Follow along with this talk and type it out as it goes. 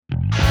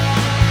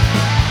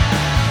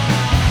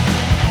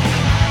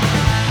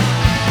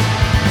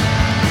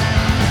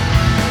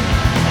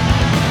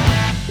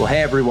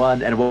Hey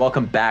everyone, and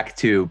welcome back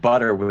to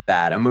Butter with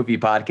That, a movie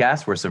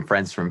podcast where some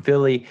friends from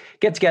Philly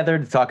get together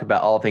to talk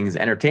about all things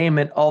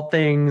entertainment, all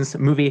things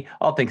movie,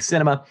 all things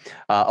cinema,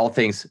 all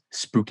things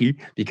spooky,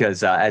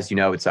 because as you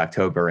know, it's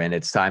October and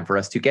it's time for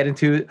us to get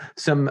into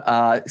some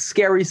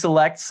scary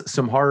selects,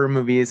 some horror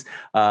movies,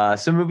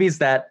 some movies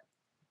that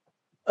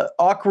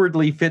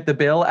awkwardly fit the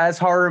bill as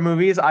horror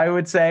movies, I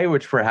would say,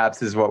 which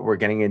perhaps is what we're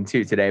getting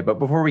into today. But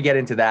before we get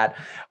into that,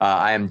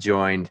 I am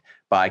joined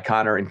by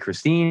Connor and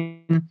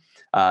Christine.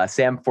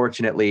 Sam,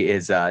 fortunately,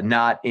 is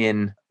not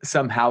in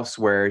some house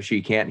where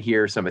she can't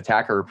hear some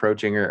attacker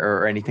approaching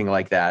or anything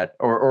like that,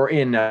 or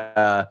in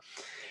a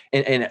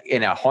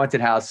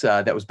haunted house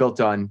that was built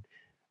on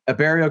a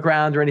burial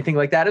ground or anything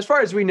like that. As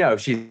far as we know,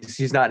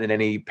 she's not in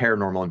any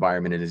paranormal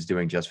environment and is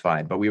doing just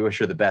fine. But we wish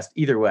her the best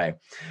either way.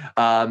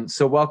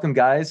 So welcome,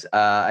 guys.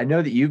 I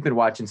know that you've been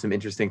watching some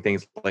interesting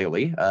things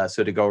lately.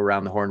 So to go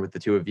around the horn with the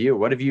two of you,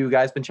 what have you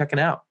guys been checking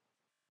out?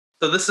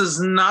 So this is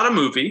not a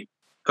movie.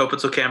 Hope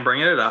it's okay. I'm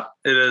bringing it up.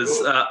 It is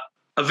a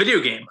video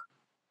game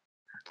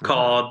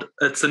called.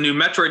 It's a new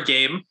Metroid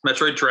game,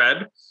 Metroid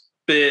Dread.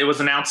 It was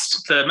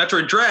announced. The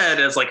Metroid Dread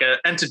as like an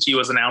entity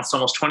was announced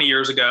almost 20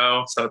 years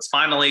ago. So it's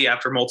finally,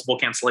 after multiple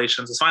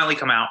cancellations, it's finally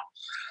come out.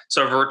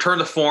 So a return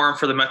to form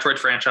for the Metroid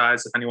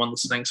franchise, if anyone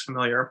listening is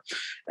familiar.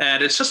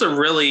 And it's just a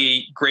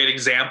really great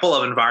example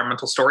of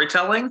environmental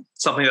storytelling,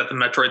 something that the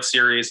Metroid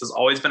series has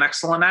always been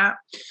excellent at.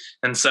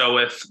 And so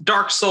with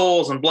Dark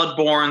Souls and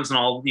Bloodborns and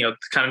all,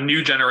 kind of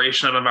new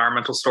generation of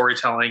environmental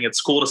storytelling,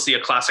 it's cool to see a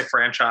classic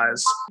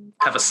franchise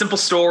have a simple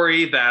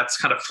story that's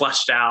kind of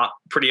fleshed out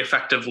pretty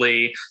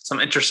effectively,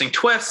 some interesting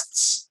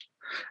twists,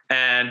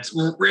 and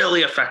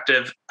really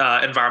effective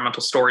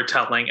environmental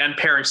storytelling and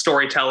pairing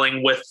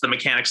storytelling with the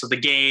mechanics of the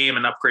game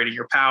and upgrading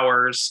your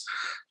powers.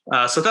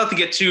 So without to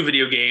get too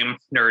video game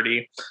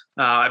nerdy,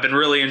 I've been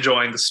really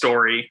enjoying the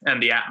story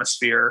and the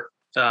atmosphere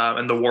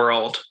and the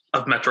world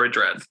of Metroid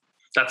Dread.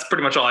 That's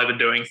pretty much all I've been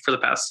doing for the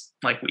past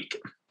week.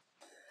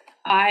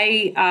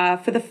 I,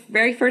 for the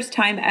very first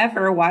time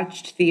ever,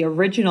 watched the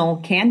original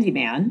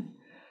Candyman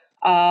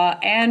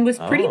and was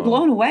pretty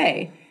blown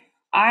away.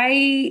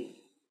 I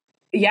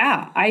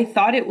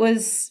thought it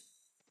was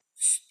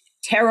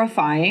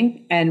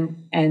terrifying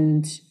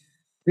and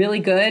really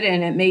good,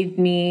 and it made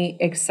me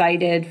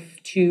excited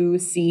to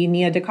see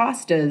Nia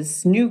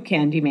DaCosta's new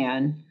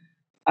Candyman.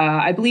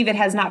 I believe it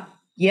has not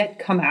yet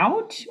come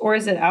out, or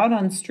is it out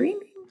on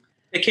streaming?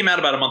 It came out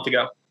about a month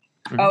ago.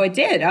 Mm-hmm. Oh, it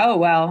did? Oh,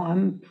 well,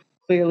 I'm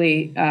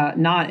clearly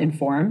not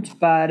informed,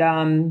 but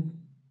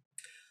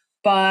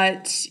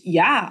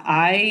yeah,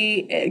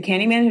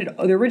 Candyman,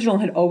 the original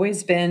had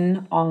always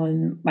been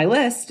on my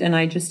list, and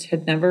I just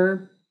had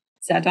never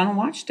sat down and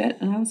watched it.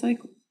 And I was like,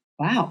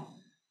 wow,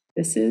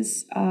 this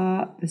is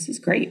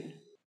great.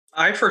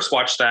 I first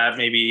watched that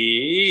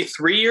maybe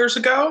 3 years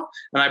ago,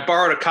 and I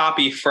borrowed a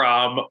copy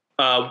from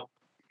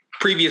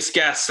previous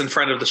guest and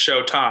friend of the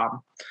show,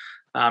 Tom.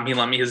 He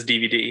lent me his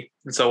DVD,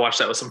 and so I watched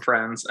that with some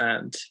friends,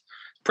 and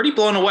pretty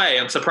blown away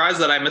and surprised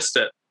that I missed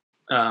it.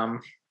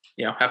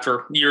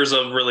 After years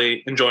of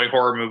really enjoying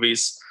horror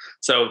movies.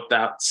 So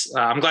that's,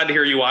 I'm glad to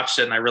hear you watched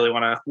it, and I really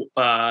want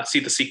to see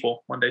the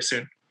sequel one day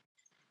soon.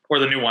 Or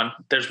the new one.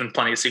 There's been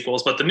plenty of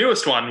sequels, but the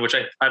newest one, which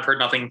I've heard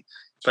nothing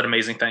but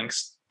amazing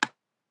things.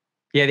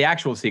 Yeah, the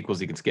actual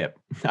sequels you can skip,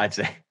 I'd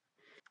say.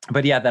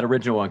 But yeah, that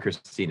original one,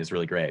 Christine, is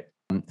really great.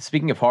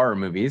 Speaking of horror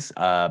movies,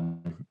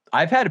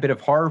 I've had a bit of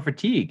horror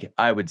fatigue,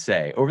 I would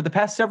say, over the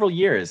past several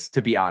years,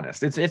 to be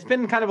honest. It's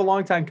been kind of a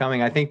long time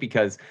coming, I think,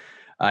 because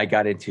I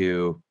got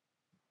into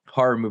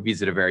horror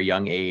movies at a very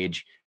young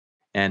age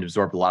and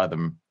absorbed a lot of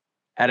them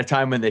at a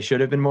time when they should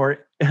have been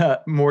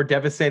more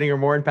devastating or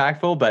more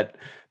impactful. But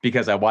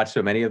because I watched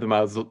so many of them,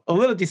 I was a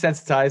little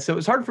desensitized. So it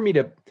was hard for me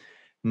to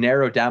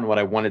narrow down what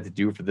I wanted to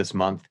do for this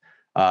month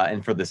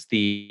and for this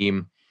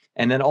theme.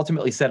 And then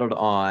ultimately settled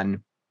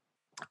on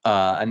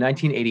a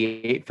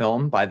 1988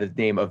 film by the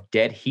name of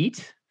Dead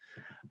Heat.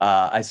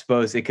 I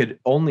suppose it could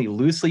only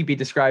loosely be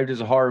described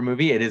as a horror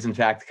movie. It is, in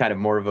fact, kind of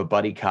more of a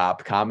buddy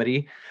cop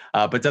comedy,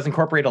 but does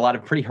incorporate a lot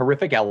of pretty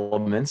horrific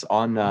elements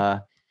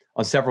on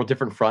several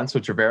different fronts,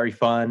 which are very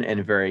fun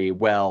and very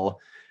well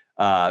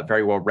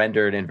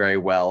rendered and very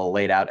well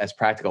laid out as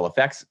practical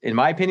effects, in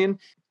my opinion.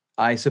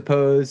 I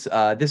suppose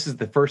this is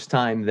the first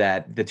time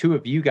that the two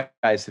of you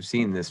guys have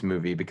seen this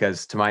movie,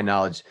 because to my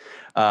knowledge,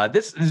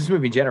 this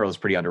movie in general is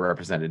pretty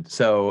underrepresented.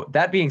 So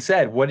that being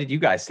said, what did you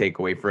guys take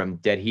away from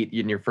Dead Heat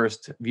in your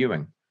first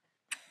viewing?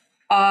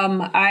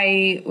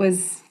 I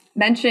was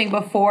mentioning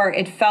before,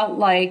 it felt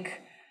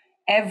like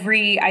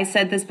I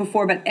said this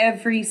before, but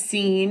every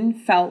scene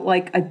felt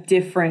like a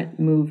different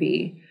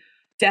movie.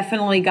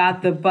 Definitely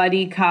got the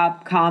buddy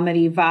cop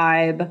comedy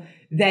vibe.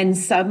 Then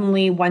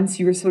suddenly, once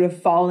you were sort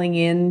of falling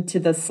into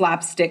the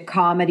slapstick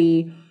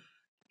comedy,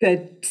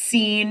 the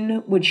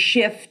scene would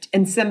shift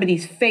and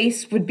somebody's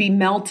face would be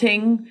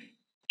melting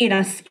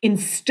in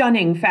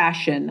stunning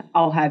fashion,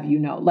 I'll have you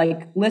know.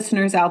 Like,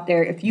 listeners out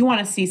there, if you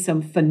want to see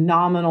some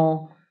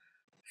phenomenal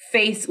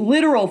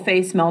literal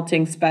face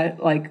melting,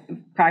 like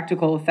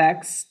practical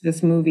effects,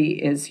 this movie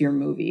is your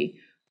movie.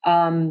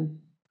 And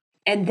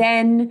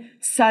then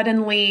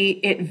suddenly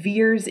it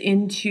veers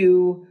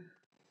into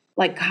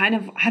like kind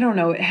of, I don't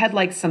know, it had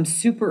like some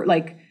super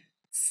like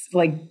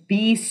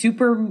B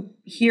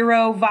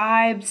superhero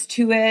vibes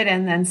to it.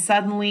 And then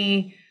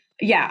suddenly,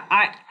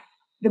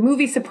 the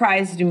movie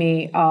surprised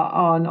me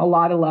on a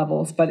lot of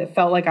levels, but it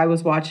felt like I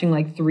was watching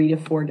like 3 to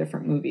 4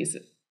 different movies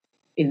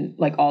in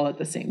like all at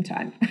the same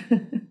time.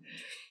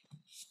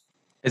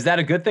 Is that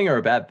a good thing or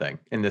a bad thing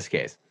in this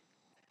case?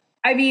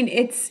 I mean,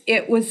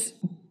 it was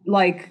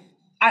like,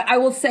 I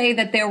will say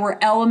that there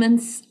were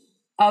elements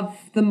of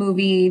the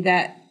movie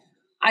that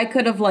I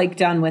could have like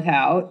done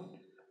without,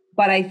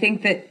 but I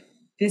think that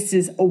this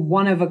is a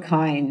one of a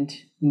kind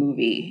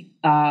movie.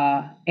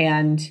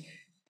 And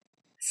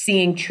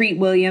seeing Treat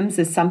Williams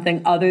as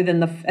someone other than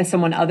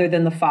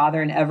the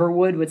father in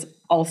Everwood was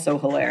also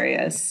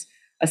hilarious,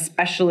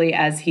 especially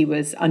as he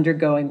was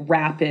undergoing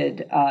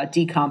rapid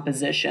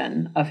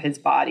decomposition of his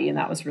body, and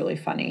that was really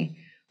funny.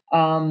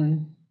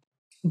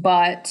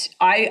 But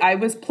I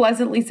was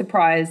pleasantly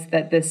surprised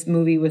that this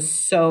movie was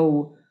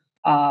so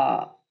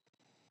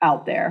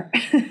out there.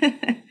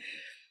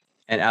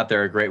 And out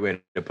there, a great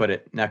way to put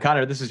it. Now,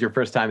 Connor, this is your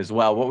first time as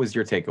well. What was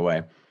your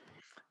takeaway?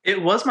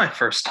 It was my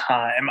first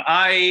time.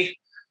 I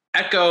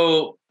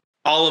echo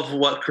all of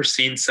what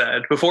Christine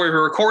said. Before we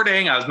were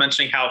recording, I was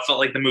mentioning how it felt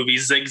like the movie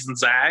zigs and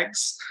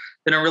zags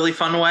in a really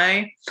fun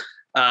way.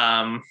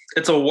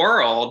 It's a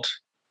world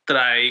that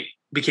I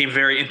became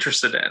very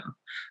interested in,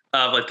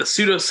 of like the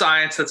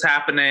pseudoscience that's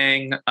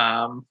happening.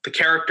 The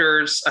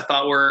characters I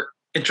thought were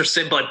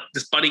interesting, but like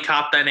this buddy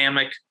cop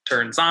dynamic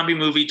turned zombie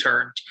movie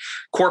turned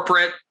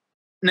corporateness.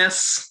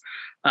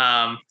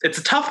 It's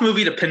a tough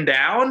movie to pin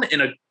down in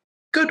a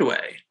good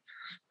way.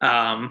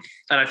 And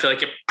I feel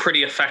like it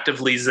pretty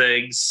effectively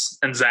zigs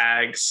and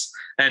zags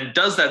and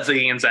does that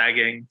zigging and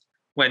zagging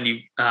when you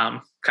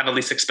kind of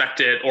least expect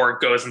it, or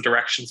it goes in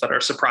directions that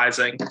are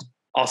surprising,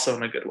 also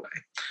in a good way.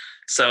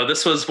 So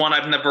this was one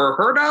I've never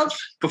heard of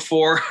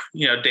before.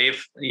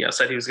 Dave,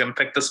 said he was going to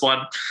pick this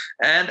one,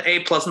 and a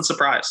pleasant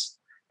surprise.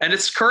 And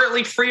it's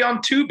currently free on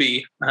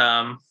Tubi.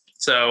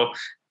 So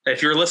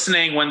if you're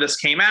listening when this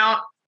came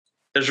out,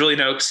 there's really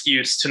no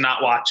excuse to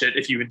not watch it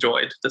if you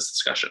enjoyed this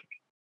discussion.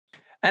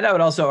 And I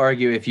would also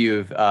argue, if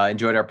you've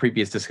enjoyed our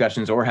previous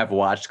discussions or have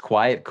watched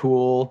Quiet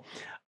Cool,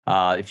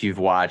 if you've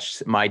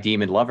watched My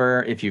Demon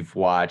Lover, if you've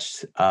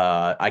watched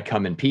I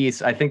Come in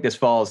Peace, I think this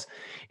falls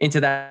into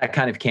that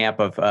kind of camp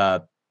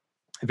of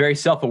very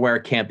self-aware,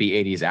 campy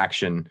 80s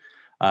action,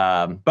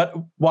 but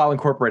while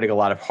incorporating a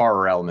lot of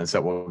horror elements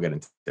that we'll get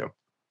into.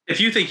 If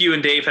you think you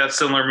and Dave have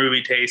similar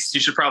movie tastes,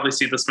 you should probably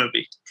see this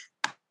movie.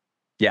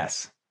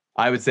 Yes,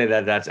 I would say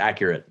that that's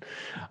accurate.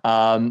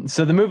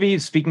 So the movie,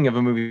 speaking of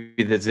a movie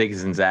that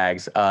zigs and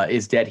zags,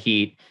 is Dead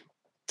Heat.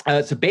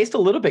 It's based a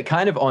little bit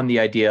kind of on the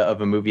idea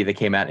of a movie that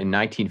came out in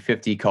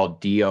 1950 called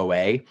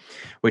DOA,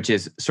 which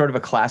is sort of a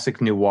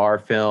classic noir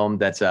film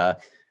that's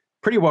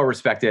pretty well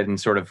respected and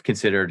sort of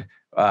considered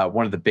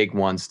one of the big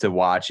ones to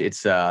watch.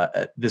 It's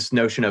this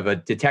notion of a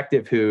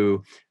detective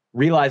who,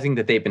 realizing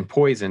that they've been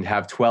poisoned,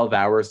 have 12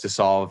 hours to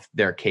solve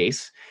their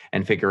case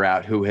and figure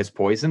out who has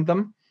poisoned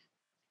them.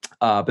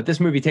 But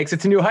this movie takes it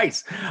to new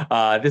heights.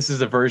 This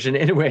is a version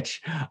in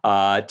which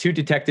 2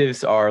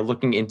 detectives are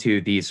looking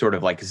into these sort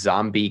of like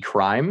zombie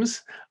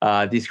crimes,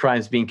 these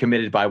crimes being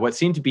committed by what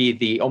seem to be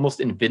the almost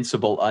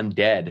invincible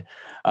undead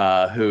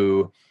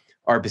who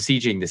are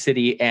besieging the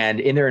city. And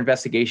in their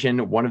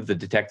investigation, one of the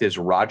detectives,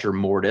 Roger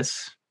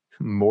Mortis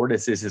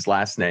is his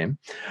last name,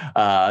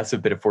 so a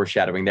bit of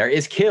foreshadowing there,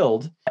 is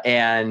killed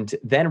and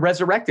then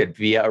resurrected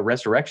via a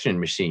resurrection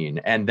machine.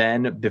 And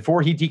then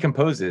before he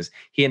decomposes,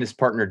 he and his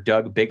partner,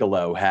 Doug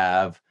Bigelow,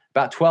 have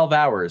about 12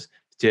 hours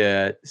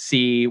to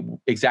see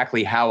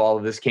exactly how all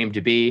of this came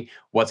to be,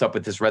 what's up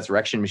with this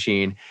resurrection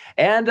machine,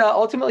 and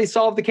ultimately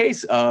solve the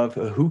case of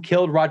who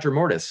killed Roger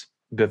Mortis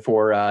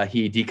before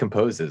he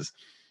decomposes.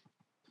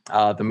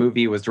 The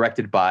movie was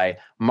directed by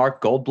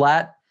Mark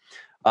Goldblatt.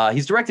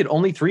 He's directed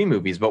only 3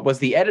 movies, but was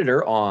the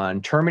editor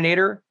on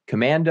Terminator,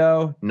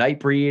 Commando,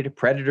 Nightbreed,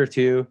 Predator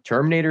 2,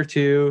 Terminator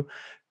 2,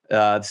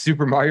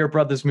 Super Mario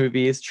Brothers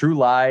movies, True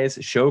Lies,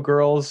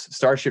 Showgirls,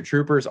 Starship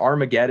Troopers,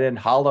 Armageddon,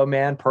 Hollow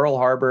Man, Pearl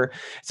Harbor.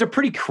 It's a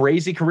pretty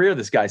crazy career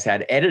this guy's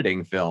had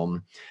editing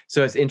film.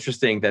 So it's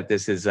interesting that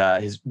this is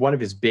one of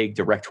his big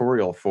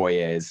directorial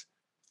foyers.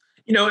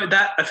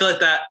 That I feel like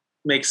that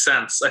makes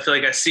sense. I feel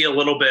like I see a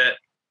little bit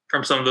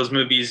from some of those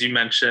movies you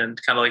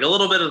mentioned, kind of like a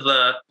little bit of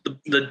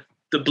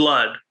the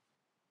blood,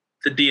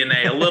 the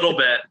DNA, a little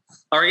bit,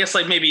 or I guess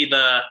like maybe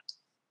the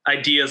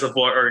ideas of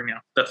what, or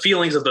the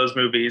feelings of those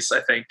movies,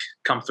 I think,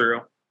 come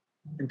through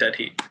in Dead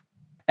Heat.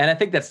 And I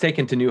think that's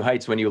taken to new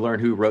heights when you learn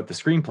who wrote the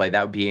screenplay,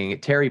 that being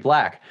Terry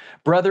Black,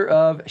 brother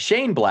of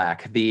Shane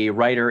Black, the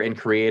writer and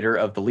creator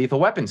of the Lethal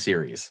Weapon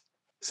series.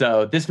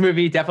 So this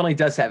movie definitely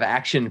does have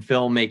action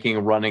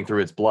filmmaking running through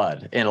its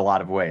blood in a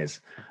lot of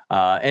ways,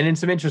 and in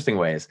some interesting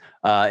ways.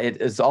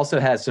 It also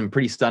has some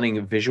pretty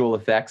stunning visual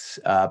effects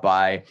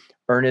by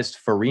Ernest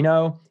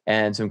Farino,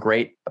 and some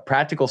great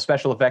practical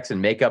special effects and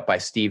makeup by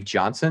Steve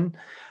Johnson.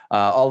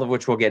 all of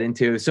which we'll get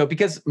into. So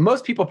because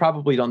most people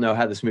probably don't know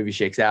how this movie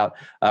shakes out,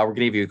 we're going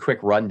to give you a quick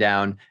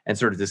rundown and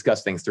sort of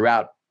discuss things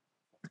throughout.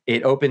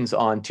 It opens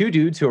on two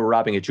dudes who are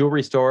robbing a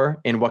jewelry store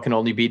in what can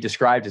only be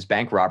described as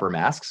bank robber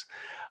masks.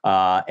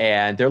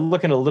 And they're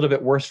looking a little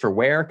bit worse for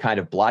wear, kind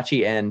of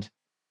blotchy and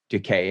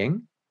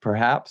decaying,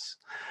 perhaps.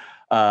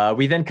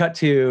 We then cut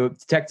to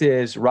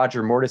detectives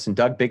Roger Mortis and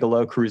Doug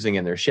Bigelow cruising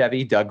in their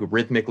Chevy, Doug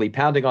rhythmically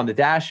pounding on the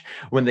dash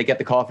when they get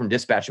the call from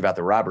dispatch about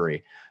the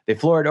robbery. They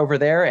floor it over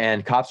there,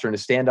 and cops are in a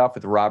standoff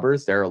with the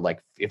robbers. There are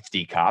like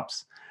 50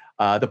 cops.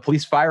 The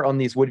police fire on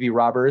these would-be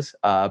robbers,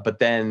 but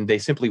then they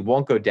simply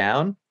won't go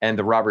down, and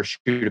the robbers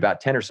shoot about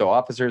 10 or so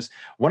officers.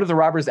 One of the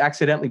robbers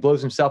accidentally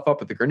blows himself up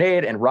with a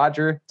grenade, and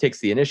Roger takes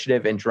the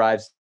initiative and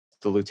drives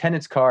the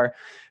lieutenant's car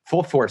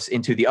full force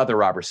into the other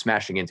robber,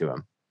 smashing into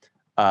him.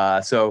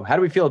 So how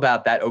do we feel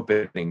about that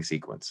opening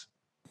sequence?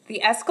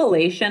 The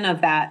escalation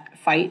of that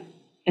fight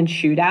and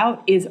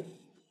shootout is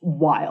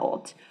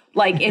wild.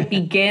 Like, it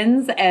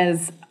begins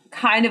as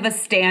kind of a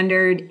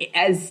standard,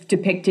 as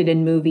depicted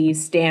in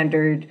movies,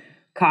 standard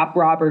cop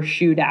robber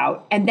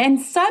shootout. And then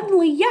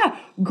suddenly,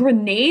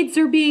 grenades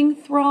are being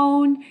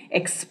thrown,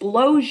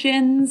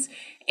 explosions.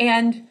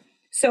 And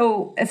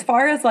so as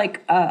far as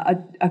like a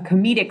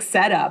comedic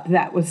setup,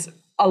 that was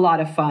a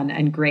lot of fun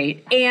and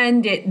great.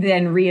 And it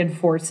then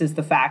reinforces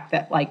the fact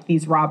that like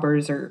these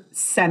robbers are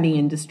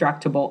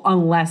semi-indestructible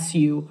unless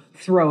you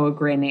throw a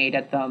grenade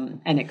at them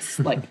and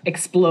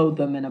explode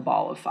them in a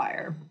ball of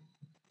fire.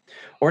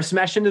 Or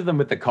smash into them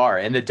with the car.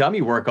 And the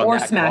dummy work on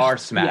car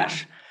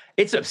smash. Yeah.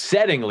 It's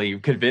upsettingly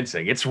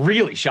convincing. It's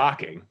really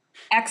shocking.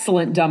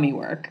 Excellent dummy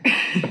work.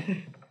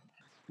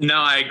 No,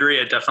 I agree.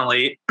 A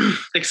definitely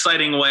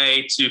exciting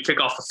way to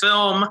kick off the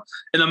film.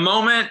 In the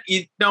moment,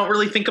 you don't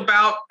really think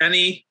about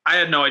I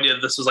had no idea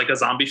that this was like a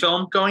zombie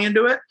film going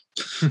into it.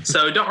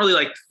 So don't really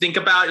like think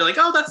about it. You're like,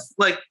 oh, that's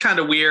like kind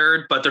of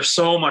weird, but there's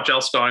so much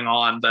else going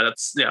on that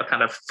it's,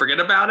 kind of forget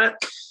about it.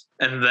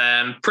 And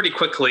then pretty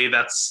quickly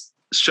that's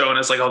shown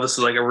as like, oh, this is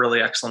like a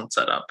really excellent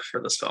setup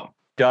for this film.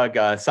 Doug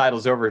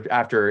sidles over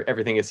after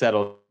everything is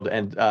settled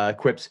and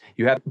quips,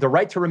 "You have the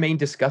right to remain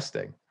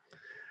disgusting."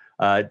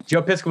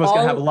 Joe Piscopo's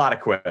going to have a lot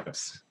of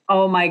quips.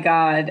 Oh my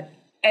God.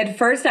 At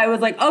first I was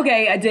like,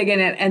 okay, I dig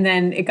in it. And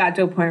then it got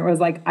to a point where I was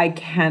like, I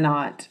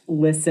cannot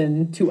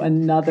listen to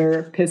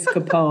another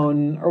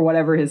Piscopone or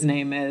whatever his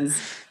name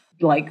is,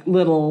 like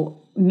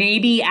little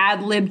maybe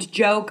ad-libbed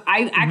joke.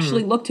 I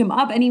actually looked him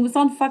up and he was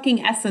on fucking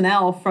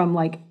SNL from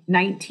like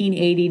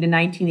 1980 to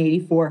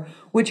 1984,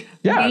 which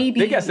maybe...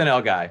 big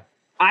SNL guy.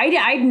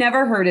 I'd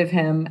never heard of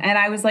him. And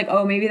I was like,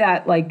 oh, maybe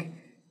that like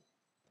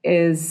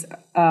is...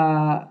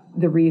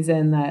 the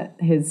reason that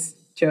his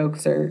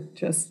jokes are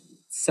just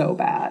so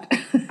bad.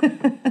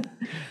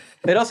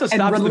 It also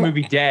stops the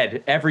movie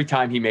dead every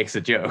time he makes a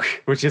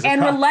joke, which is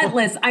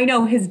relentless. I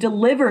know his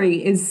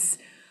delivery is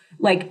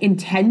like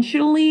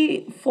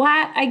intentionally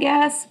flat, I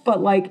guess,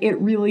 but like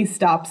it really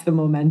stops the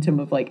momentum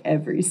of like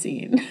every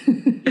scene.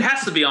 It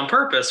has to be on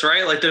purpose,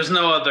 right? Like there's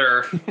no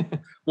other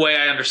way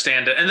I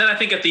understand it. And then I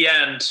think at the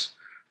end,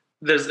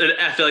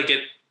 I feel like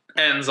it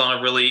ends on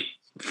a really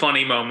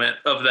funny moment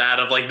of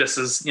like, this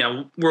is,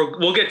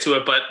 we'll get to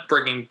it, but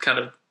bringing kind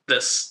of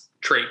this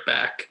trait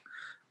back,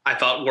 I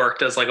thought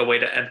worked as like a way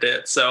to end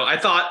it. So I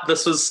thought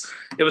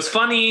it was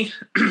funny,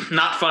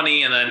 not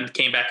funny, and then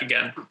came back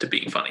again to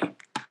being funny.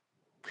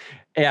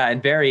 Yeah.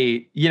 And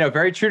very,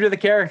 very true to the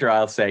character,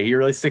 I'll say. He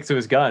really sticks to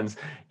his guns,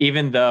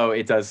 even though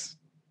it does,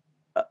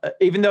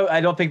 even though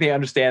I don't think they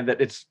understand that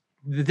it's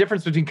the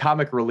difference between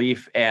comic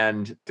relief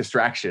and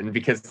distraction,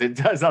 because it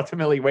does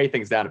ultimately weigh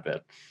things down a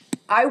bit.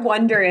 I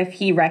wonder if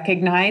he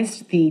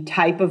recognized the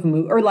type of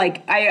movie, or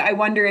like, I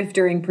wonder if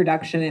during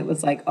production it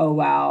was like, oh,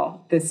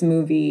 wow, this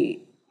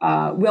movie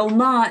will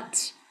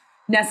not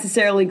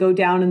necessarily go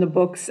down in the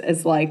books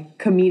as like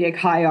comedic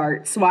high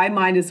art. So I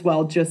might as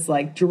well just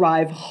like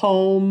drive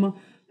home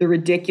the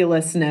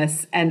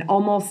ridiculousness and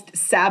almost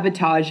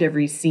sabotage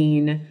every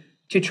scene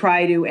to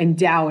try to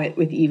endow it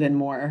with even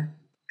more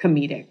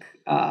comedic,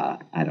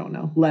 I don't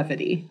know,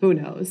 levity. Who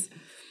knows?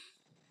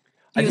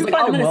 He was like,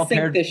 I'm going to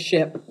sink this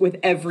ship with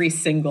every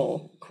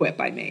single quip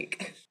I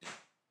make.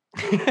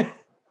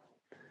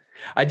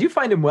 I do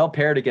find him well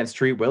paired against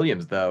Treat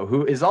Williams, though,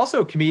 who is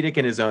also comedic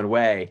in his own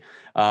way,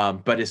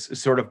 but is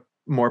sort of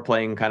more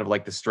playing kind of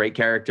like the straight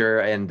character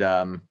and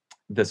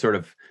the sort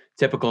of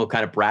typical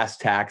kind of brass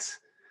tacks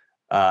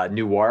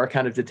noir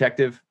kind of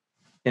detective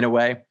in a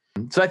way.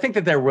 So I think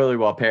that they're really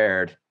well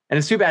paired. And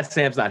it's too bad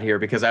Sam's not here,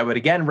 because I would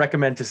again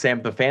recommend to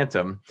Sam The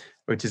Phantom,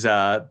 which is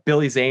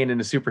Billy Zane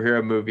in a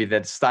superhero movie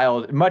that's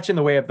styled much in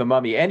the way of The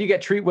Mummy. And you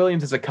get Treat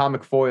Williams as a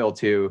comic foil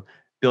to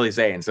Billy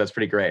Zane. So that's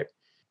pretty great.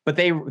 But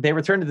they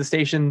return to the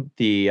station.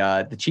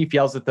 The chief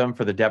yells at them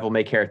for the devil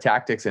may care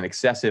tactics and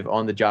excessive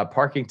on-the-job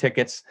parking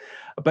tickets,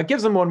 but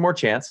gives them one more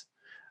chance.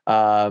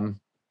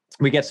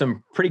 We get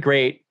some pretty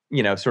great,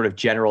 sort of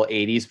general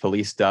 80s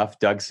police stuff.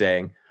 Doug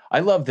saying,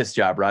 "I love this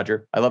job,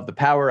 Roger. I love the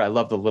power. I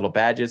love the little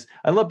badges.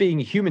 I love being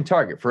a human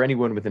target for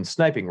anyone within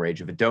sniping range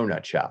of a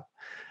donut shop."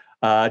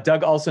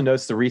 Doug also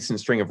notes the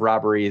recent string of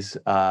robberies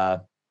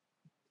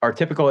are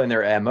typical in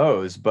their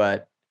MOs,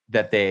 but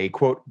that they,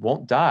 quote,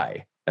 won't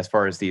die as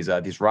far as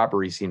these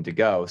robberies seem to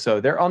go.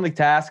 So they're on the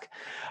task,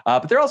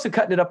 but they're also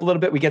cutting it up a little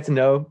bit. We get to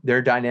know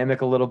their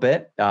dynamic a little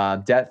bit.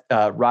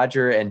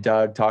 Roger and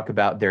Doug talk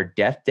about their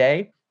death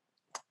day,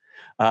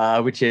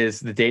 which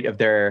is the date of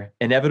their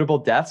inevitable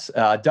deaths.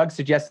 Doug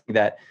suggesting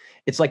that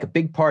it's like a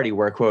big party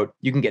where, quote,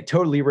 you can get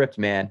totally ripped,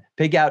 man,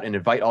 pig out and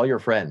invite all your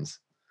friends.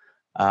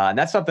 And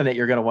that's something that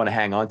you're going to want to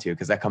hang on to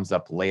because that comes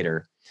up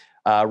later.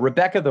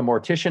 Rebecca, the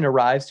mortician,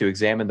 arrives to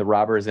examine the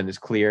robbers, and it's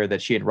clear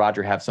that she and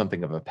Roger have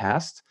something of a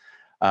past.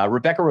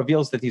 Rebecca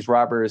reveals that these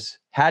robbers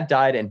had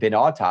died and been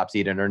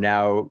autopsied and are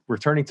now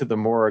returning to the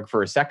morgue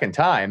for a second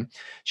time.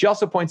 She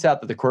also points out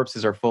that the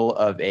corpses are full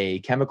of a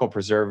chemical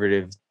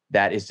preservative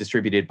that is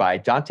distributed by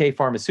Dante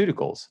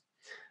Pharmaceuticals.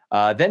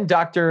 Then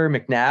Dr.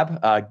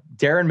 McNabb,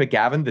 Darren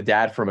McGavin, the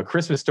dad from A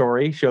Christmas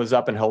Story, shows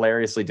up and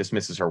hilariously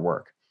dismisses her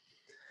work.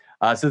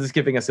 So this is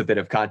giving us a bit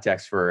of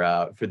context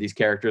for these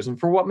characters and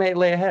for what may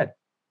lay ahead.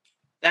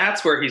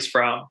 That's where he's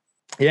from.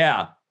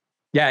 Yeah.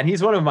 Yeah, and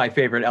he's one of my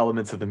favorite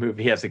elements of the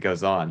movie as it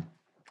goes on.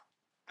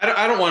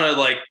 I don't want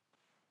to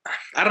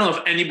I don't know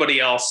if anybody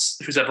else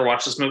who's ever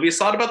watched this movie has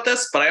thought about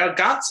this, but I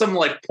got some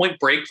Point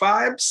Break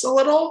vibes a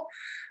little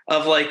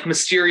of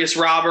mysterious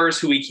robbers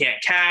who we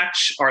can't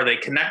catch. Are they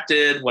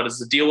connected? What is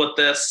the deal with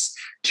this?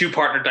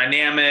 Two-partner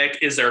dynamic?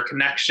 Is there a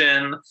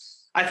connection?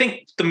 I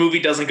think the movie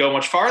doesn't go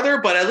much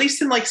farther, but at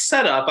least in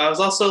setup, I was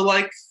also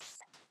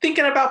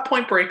thinking about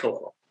Point Break a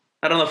little.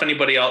 I don't know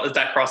if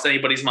that crossed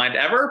anybody's mind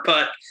ever,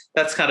 but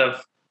that's kind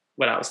of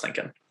what I was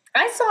thinking.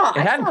 It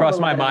hadn't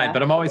crossed my mind,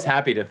 but I'm always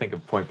happy to think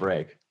of Point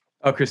Break.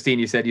 Oh, Christine,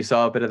 you said you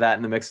saw a bit of that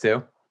in the mix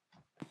too?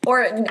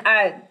 Or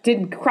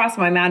didn't cross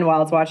my mind while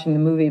I was watching the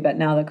movie, but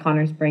now that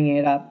Connor's bringing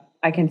it up,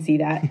 I can see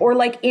that. Or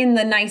in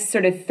the nice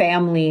sort of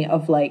family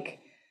of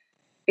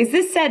is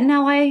this set in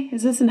LA?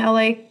 Is this an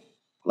LA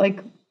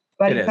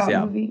buddy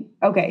cop movie?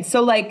 Okay,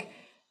 so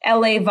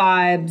LA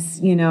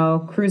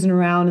vibes, cruising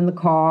around in the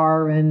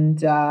car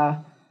and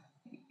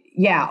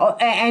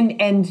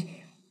and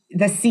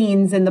the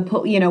scenes and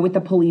with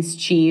the police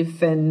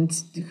chief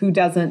and who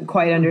doesn't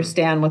quite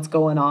understand what's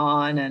going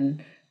on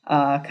and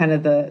kind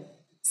of the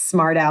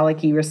smart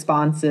alecky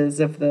responses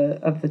of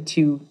the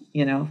two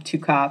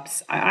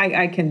cops.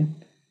 I can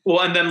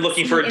and then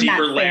looking for a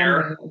deeper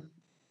layer.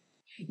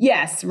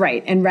 Yes,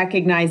 right, and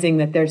recognizing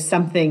that there's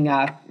something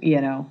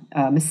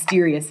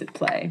mysterious at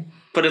play.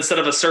 But instead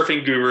of a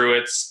surfing guru,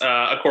 it's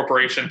a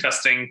corporation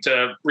testing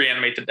to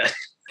reanimate the dead.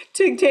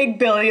 To take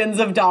billions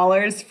of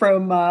dollars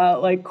from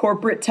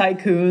corporate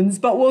tycoons,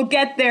 but we'll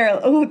get there.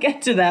 We'll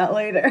get to that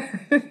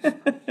later.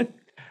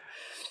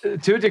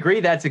 To a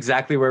degree, that's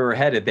exactly where we're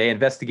headed. They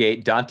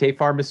investigate Dante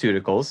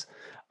Pharmaceuticals,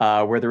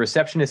 where the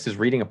receptionist is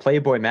reading a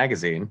Playboy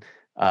magazine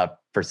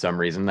for some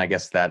reason. I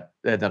guess that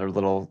another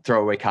little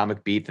throwaway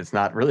comic beat that's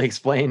not really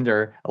explained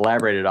or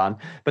elaborated on.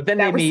 But then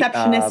that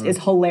receptionist is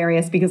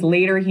hilarious because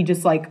later he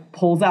just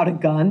pulls out a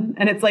gun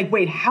and it's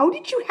wait, how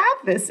did you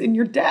have this in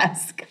your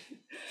desk?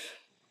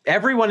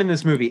 Everyone in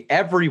this movie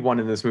has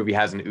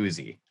an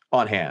Uzi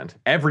on hand.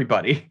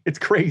 Everybody. It's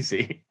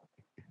crazy.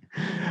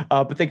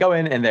 But they go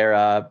in and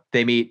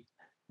they meet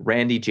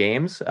Randy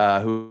James,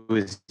 who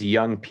is the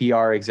young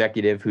PR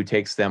executive who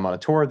takes them on a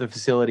tour of the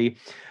facility.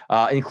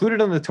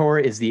 Included on the tour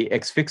is the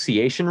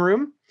asphyxiation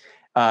room,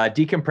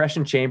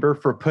 decompression chamber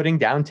for putting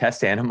down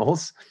test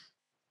animals.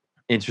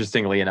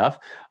 Interestingly enough,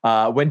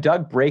 when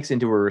Doug breaks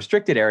into a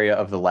restricted area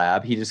of the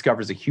lab, he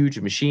discovers a huge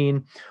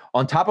machine,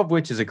 on top of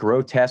which is a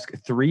grotesque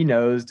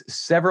three-nosed,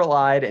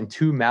 several-eyed, and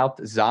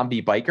two-mouthed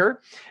zombie biker,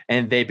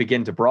 and they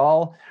begin to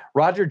brawl.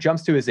 Roger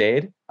jumps to his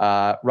aid,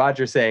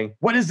 Roger saying,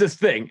 "What is this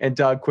thing?" and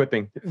Doug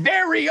quipping,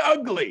 "Very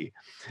ugly."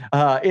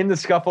 In the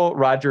scuffle,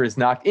 Roger is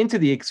knocked into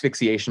the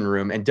asphyxiation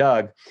room, and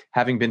Doug,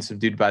 having been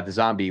subdued by the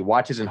zombie,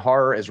 watches in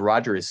horror as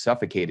Roger is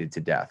suffocated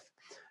to death.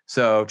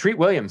 So Treat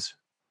Williams,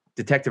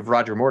 Detective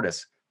Roger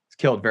Mortis, is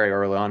killed very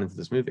early on into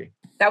this movie.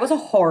 That was a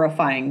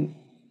horrifying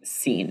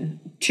scene.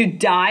 To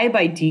die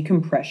by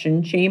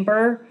decompression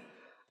chamber,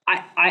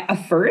 I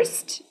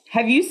first.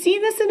 Have you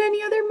seen this in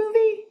any other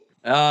movie?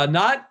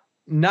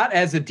 Not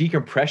as a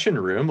decompression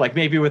room,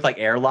 maybe with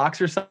airlocks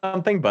or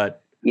something,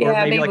 but or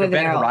maybe like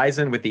Event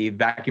Horizon with the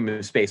vacuum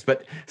of space,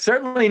 but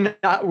certainly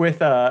not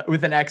with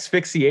an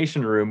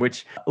asphyxiation room,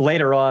 which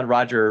later on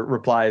Roger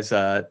replies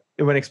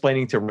when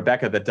explaining to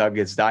Rebecca that Doug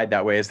has died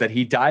that way, is that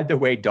he died the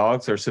way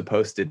dogs are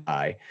supposed to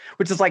die,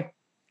 which is I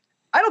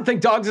don't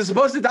think dogs are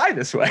supposed to die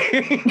this way.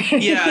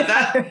 Yeah,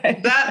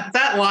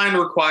 that line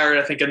required,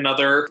 I think,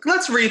 another.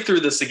 Let's read through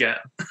this again.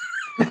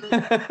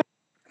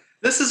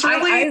 This is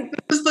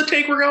this is the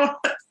take we're going.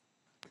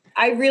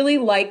 I really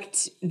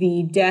liked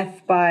the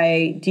death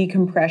by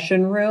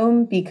decompression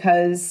room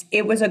because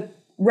it was a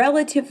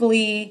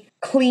relatively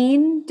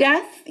clean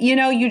death.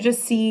 You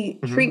just see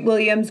Treat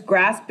Williams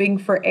grasping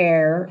for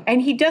air,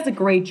 and he does a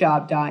great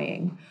job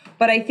dying.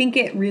 But I think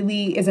it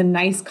really is a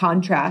nice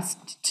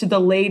contrast to the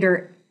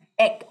later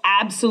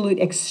absolute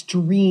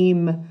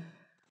extreme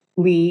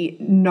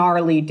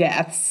gnarly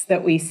deaths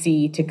that we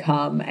see to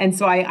come. And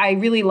so I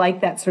really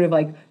like that sort of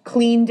like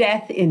clean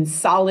death in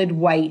solid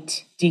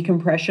white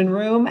decompression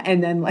room,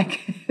 and then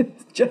like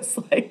just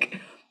like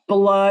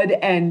blood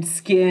and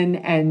skin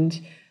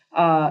and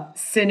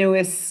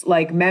sinuous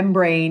like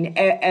membrane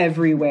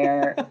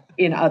everywhere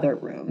in other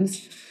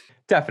rooms.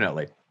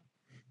 Definitely.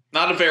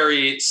 Not a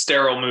very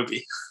sterile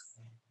movie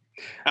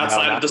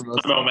outside of this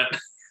moment.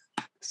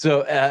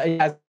 So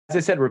as I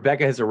said,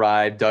 Rebecca has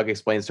arrived. Doug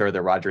explains to her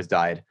that Roger's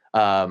died.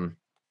 And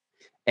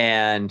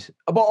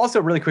well,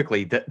 also really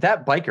quickly,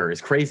 that biker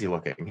is crazy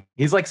looking.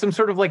 He's like some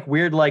sort of like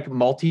weird, like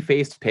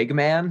multi-faced pig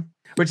man,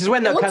 which is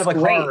when the kind of like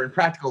horror and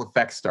practical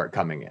effects start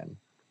coming in.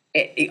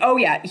 Oh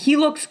yeah, he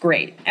looks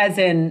great, as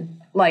in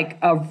like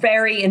a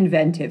very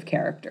inventive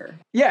character.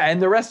 Yeah,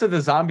 and the rest of the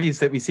zombies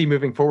that we see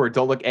moving forward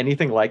don't look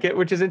anything like it,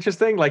 which is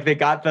interesting. Like they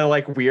got the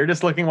like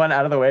weirdest looking one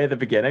out of the way at the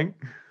beginning.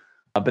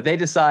 But they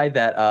decide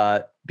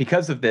that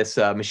because of this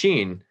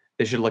machine,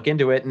 they should look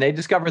into it. And they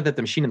discover that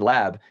the machine in the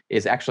lab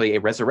is actually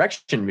a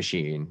resurrection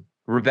machine.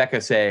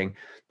 Rebecca saying,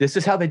 "This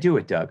is how they do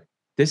it, Doug.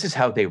 This is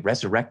how they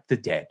resurrect the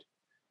dead."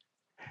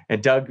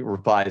 And Doug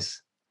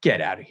replies,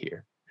 "Get out of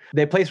here."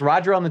 They place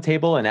Roger on the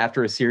table, and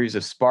after a series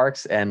of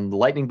sparks and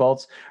lightning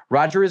bolts,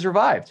 Roger is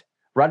revived.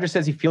 Roger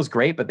says he feels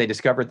great, but they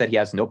discovered that he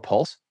has no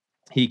pulse.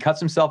 He cuts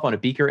himself on a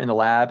beaker in the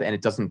lab, and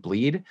it doesn't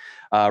bleed.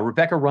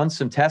 Rebecca runs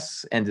some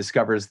tests and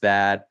discovers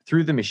that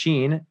through the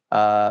machine,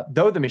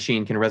 though the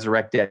machine can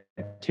resurrect dead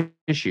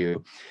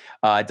tissue,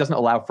 it doesn't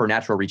allow for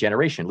natural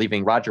regeneration,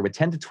 leaving Roger with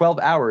 10 to 12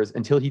 hours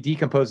until he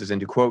decomposes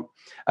into, quote,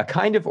 a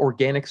kind of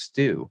organic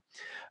stew.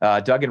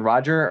 Doug and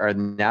Roger are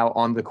now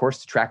on the course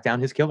to track down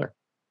his killer.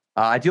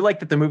 I do like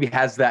that the movie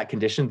has that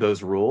condition,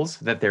 those rules,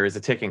 that there is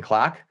a ticking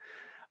clock,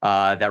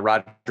 that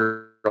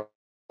Roger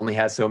only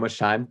has so much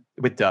time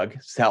with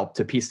Doug's help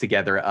to piece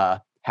together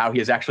how he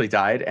has actually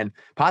died and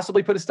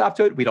possibly put a stop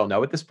to it. We don't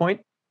know at this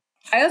point.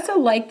 I also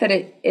like that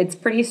it's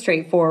pretty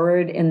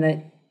straightforward in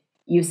that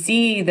you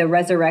see the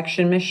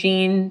resurrection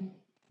machine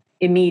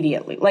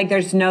immediately. Like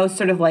there's no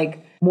sort of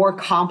like more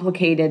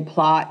complicated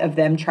plot of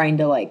them trying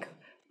to like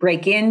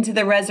break into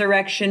the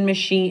resurrection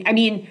machine. I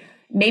mean,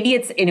 maybe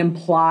it's an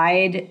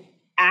implied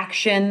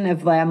action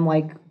of them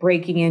like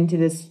breaking into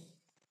this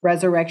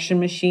resurrection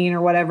machine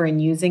or whatever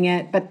and using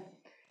it. But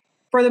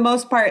for the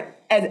most part,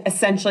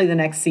 essentially the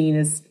next scene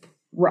is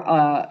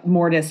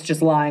Mortis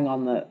just lying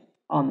on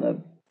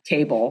the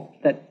table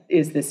that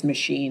is this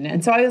machine.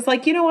 And so I was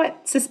like, you know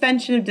what?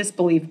 Suspension of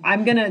disbelief.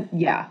 I'm going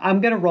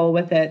to roll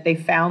with it. They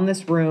found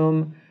this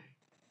room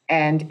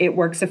and it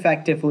works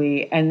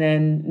effectively. And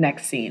then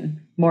next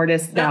scene,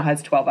 Mortis now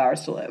has 12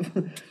 hours to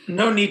live.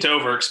 No need to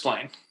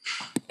over-explain.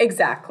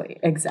 Exactly.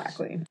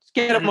 Just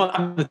get him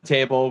on the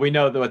table. We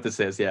know what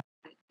this is, yeah.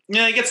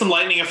 Yeah, get some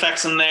lightning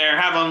effects in there,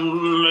 have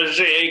him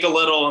shake a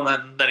little,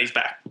 and then he's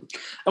back.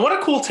 And what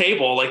a cool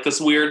table, like this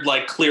weird,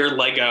 like clear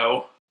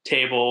Lego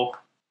table.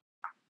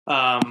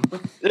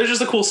 It was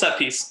just a cool set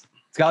piece.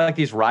 It's got like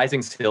these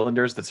rising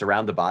cylinders that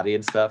surround the body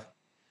and stuff.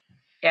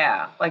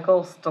 Yeah, like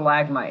old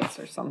stalagmites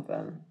or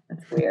something.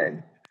 It's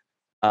weird.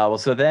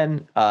 So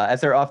then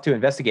as they're off to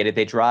investigate it,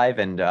 they drive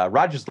and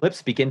Roger's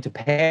lips begin to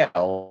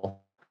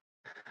pale.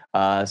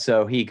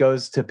 So he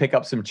goes to pick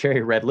up some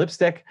cherry red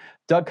lipstick.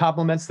 Doug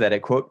compliments that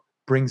it, quote,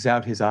 brings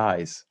out his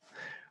eyes,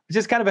 which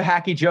is kind of a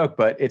hacky joke,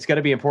 but it's going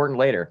to be important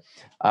later.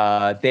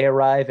 They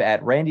arrive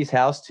at Randy's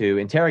house to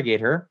interrogate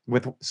her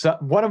with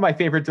one of my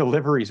favorite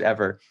deliveries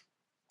ever,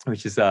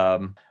 which is,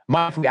 mind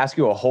if we ask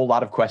you a whole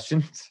lot of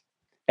questions?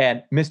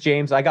 And Miss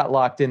James, I got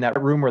locked in that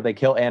room where they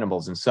kill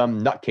animals and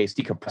some nutcase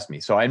decompressed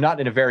me, so I'm not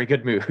in a very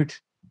good mood.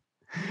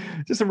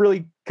 Just some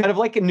really kind of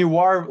like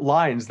noir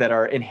lines that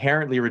are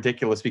inherently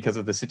ridiculous because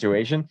of the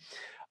situation.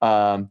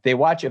 They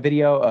watch a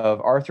video of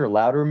Arthur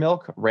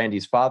Loudermilk,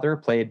 Randy's father,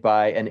 played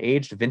by an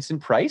aged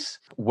Vincent Price,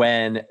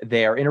 when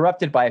they are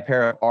interrupted by a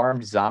pair of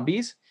armed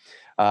zombies.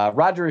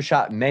 Roger is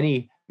shot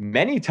many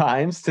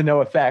times to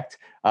no effect,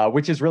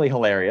 which is really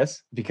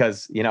hilarious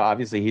because, you know,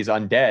 obviously he's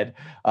undead.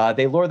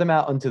 They lure them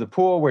out into the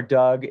pool where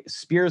Doug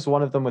spears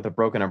one of them with a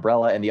broken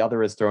umbrella and the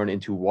other is thrown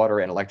into water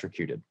and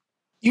electrocuted.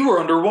 You were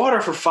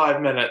underwater for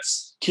 5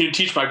 minutes. Can you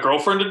teach my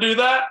girlfriend to do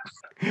that?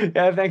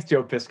 Yeah, thanks,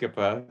 Joe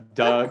Piscopo.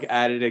 Doug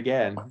at it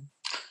again.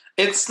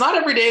 It's not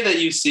every day that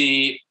you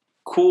see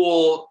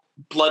cool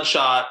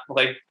bloodshot,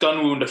 like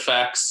gun wound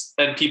effects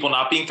and people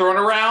not being thrown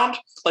around.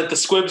 Like the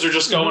squibs are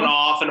just going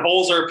off and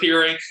holes are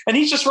appearing. And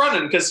he's just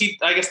running because he,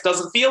 I guess,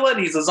 doesn't feel it.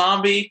 He's a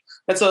zombie.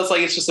 And so it's like,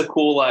 it's just a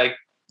cool, like,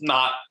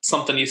 not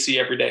something you see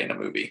every day in a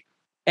movie.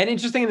 And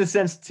interesting in the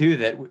sense, too,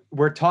 that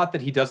we're taught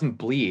that he doesn't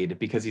bleed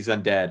because he's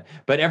undead.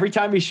 But every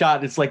time he's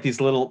shot, it's like these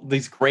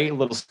great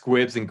little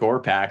squibs and gore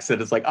packs.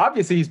 And it's like,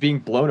 obviously, he's being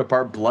blown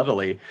apart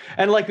bloodily.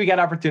 And like we got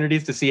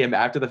opportunities to see him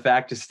after the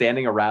fact, just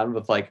standing around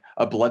with like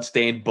a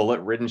bloodstained,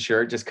 bullet-ridden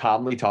shirt, just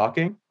calmly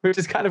talking, which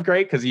is kind of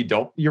great because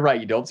you're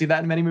right, you don't see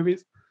that in many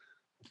movies.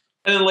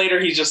 And then later,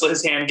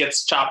 his hand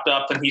gets chopped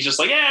up and he's just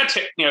like,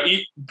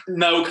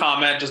 no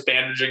comment, just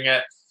bandaging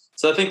it.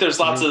 So I think there's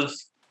lots of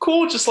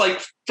cool, just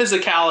like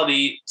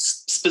physicality,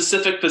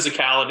 specific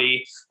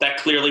physicality that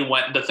clearly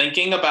went into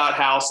thinking about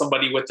how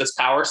somebody with this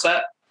power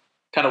set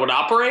kind of would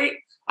operate.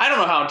 I don't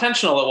know how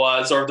intentional it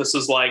was, or if this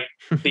was like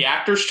the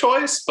actor's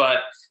choice, but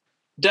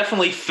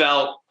definitely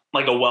felt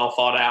like a well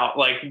thought out,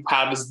 like,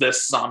 how does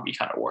this zombie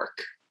kind of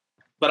work?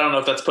 But I don't know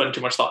if that's putting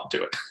too much thought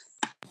into it.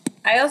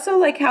 I also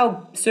like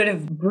how sort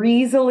of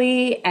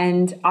breezily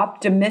and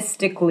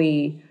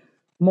optimistically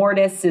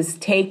Mortis is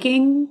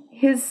taking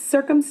his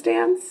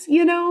circumstance,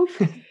 you know?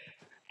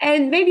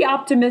 And maybe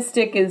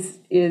optimistic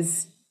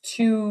is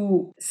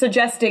too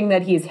suggesting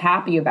that he's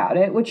happy about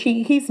it, which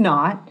he's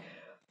not.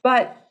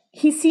 But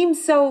he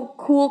seems so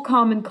cool,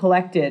 calm, and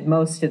collected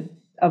most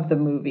of the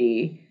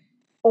movie,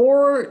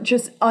 or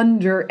just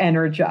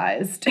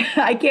under-energized.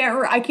 I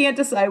can't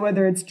decide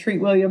whether it's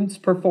Treat Williams'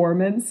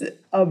 performance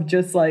of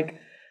just like,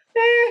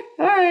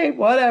 all right,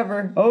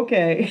 whatever,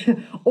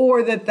 okay,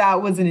 or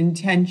that was an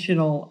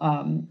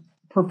intentional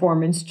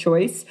performance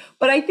choice.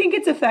 But I think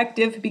it's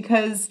effective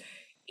because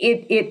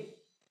it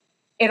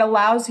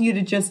allows you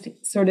to just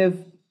sort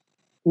of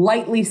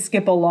lightly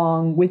skip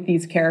along with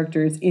these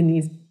characters in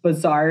these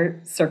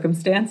bizarre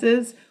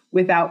circumstances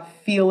without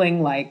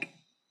feeling like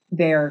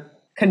they're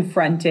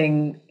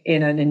confronting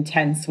in an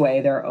intense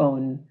way their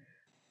own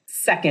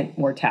second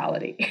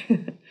mortality.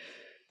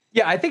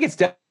 Yeah, I think it's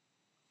definitely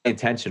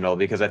intentional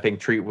because I think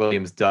Treat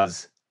Williams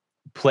does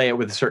play it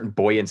with a certain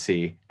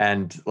buoyancy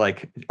and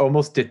like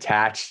almost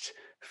detached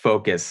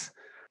focus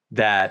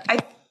that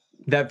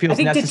feels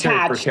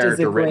necessary for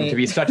character written to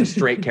be such a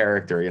straight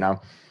character, you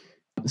know?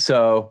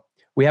 So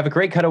we have a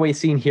great cutaway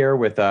scene here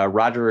with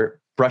Roger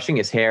brushing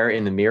his hair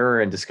in the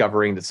mirror and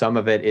discovering that some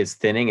of it is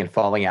thinning and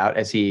falling out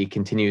as he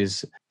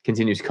continues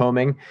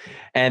combing.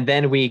 And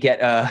then we get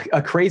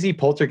a crazy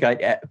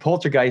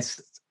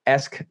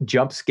poltergeist-esque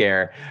jump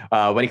scare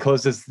when he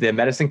closes the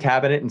medicine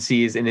cabinet and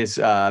sees in his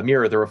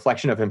mirror the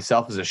reflection of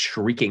himself as a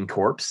shrieking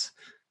corpse,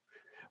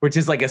 which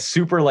is like a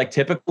super like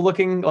typical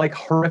looking like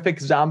horrific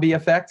zombie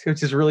effect,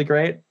 which is really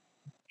great.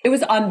 It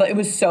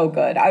was so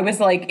good. I was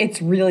like,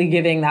 it's really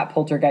giving that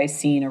poltergeist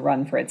scene a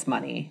run for its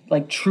money,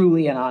 like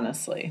truly and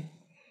honestly.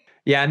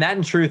 Yeah, and that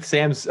in truth,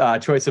 Sam's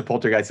choice of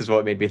poltergeist is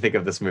what made me think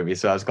of this movie.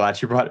 So I was glad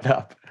she brought it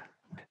up.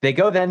 They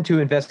go then to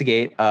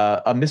investigate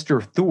a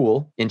Mr.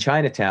 Thule in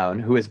Chinatown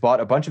who has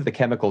bought a bunch of the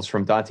chemicals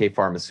from Dante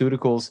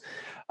Pharmaceuticals.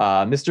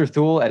 Mr.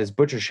 Thule at his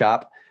butcher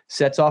shop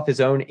sets off his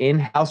own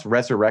in-house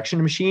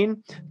resurrection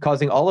machine,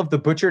 causing all of the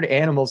butchered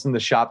animals in the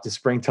shop to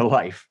spring to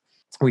life.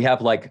 We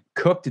have like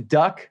cooked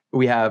duck,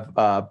 we have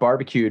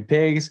barbecued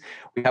pigs,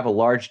 we have a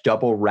large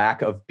double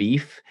rack of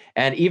beef,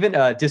 and even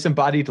a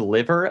disembodied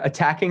liver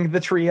attacking the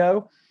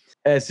trio.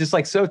 It's just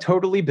like so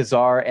totally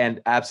bizarre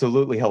and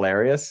absolutely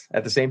hilarious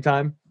at the same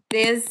time.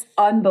 It is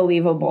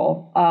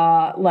unbelievable.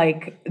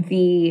 Like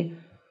the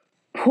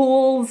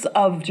pools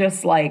of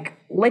just like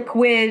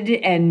liquid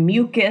and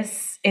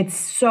mucus. It's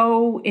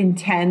so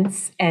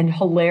intense and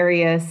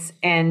hilarious.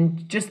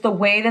 And just the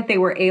way that they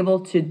were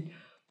able to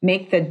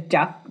make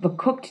the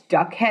cooked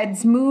duck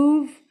heads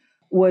move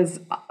was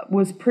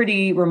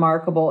pretty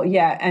remarkable.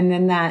 Yeah. And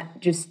then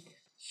that just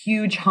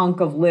huge hunk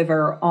of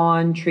liver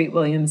on Treat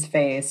Williams'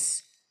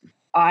 face.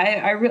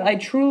 I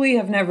truly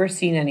have never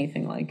seen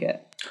anything like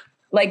it.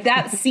 Like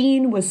that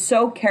scene was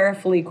so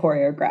carefully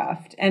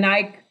choreographed, and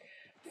I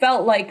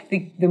felt like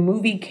the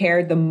movie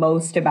cared the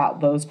most about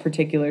those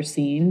particular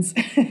scenes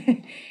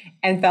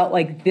and felt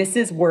like this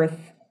is worth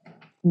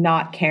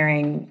not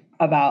caring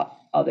about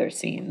other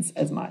scenes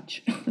as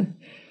much.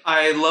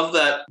 I love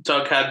that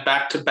Doug had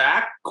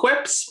back-to-back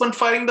quips when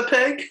fighting the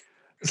pig.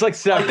 It's like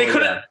several, they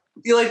couldn't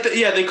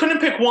they couldn't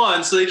pick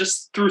one, so they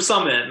just threw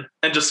some in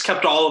and just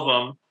kept all of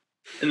them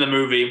in the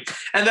movie.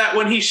 And that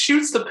when he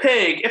shoots the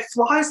pig, it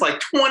flies like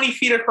 20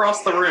 feet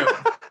across the room.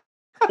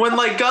 When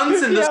like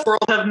guns in this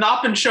world have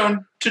not been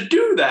shown to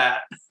do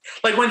that.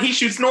 Like when he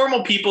shoots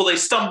normal people, they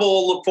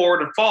stumble, look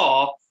forward, and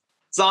fall.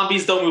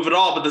 Zombies don't move at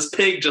all, but this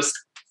pig just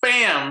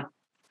bam,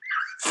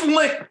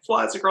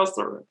 flies across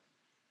the room.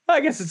 I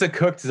guess it's a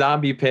cooked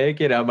zombie pig,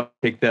 you know.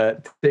 Take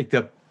the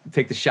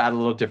shot a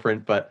little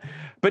different, but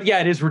yeah,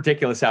 it is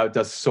ridiculous how it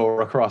does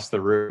soar across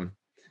the room.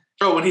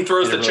 Oh, when he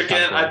throws the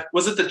chicken,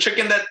 was it the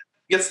chicken that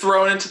gets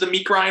thrown into the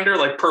meat grinder?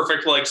 Like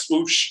perfect, like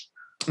swoosh.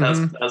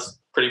 That's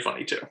pretty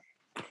funny too.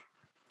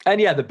 And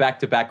yeah, the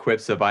back-to-back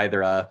quips of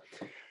either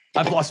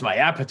I've lost my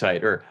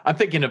appetite or I'm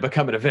thinking of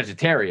becoming a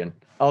vegetarian.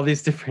 All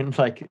these different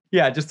just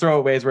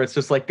throwaways where it's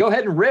just like, go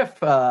ahead and riff,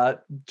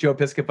 Joe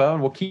Piscopo,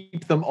 and we'll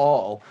keep them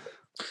all.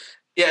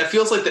 Yeah, it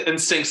feels like the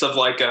instincts of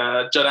like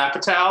Judd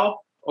Apatow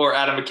or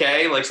Adam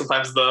McKay, like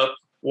sometimes the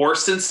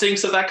worst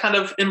instincts of that kind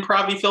of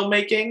improv-y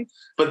filmmaking.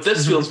 But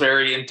this feels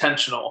very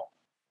intentional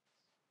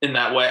in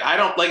that way. I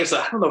don't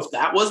know if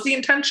that was the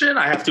intention.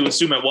 I have to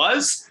assume it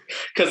was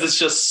because it's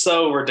just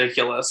so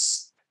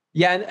ridiculous.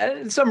 Yeah,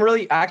 and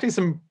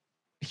some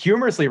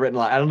humorously written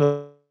line. I don't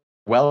know,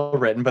 well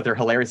written, but they're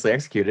hilariously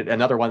executed.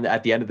 Another one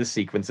at the end of this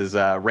sequence is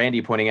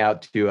Randy pointing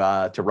out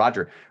to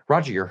Roger,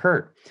 you're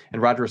hurt.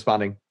 And Roger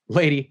responding,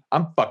 lady,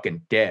 I'm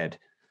fucking dead.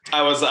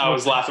 I was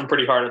laughing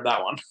pretty hard at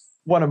that one.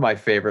 One of my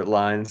favorite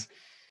lines.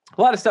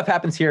 a lot of stuff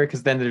happens here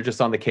because then they're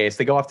just on the case.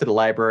 They go off to the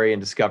library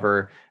and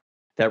discover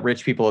that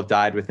rich people have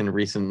died within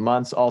recent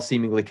months, all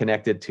seemingly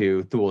connected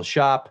to Thul's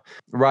shop.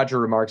 Roger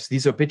remarks,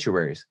 these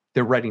obituaries,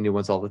 they're writing new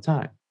ones all the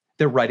time.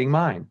 They're writing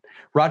mine.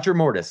 Roger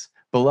Mortis,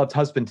 beloved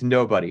husband to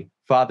nobody,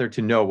 father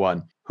to no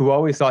one, who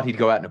always thought he'd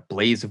go out in a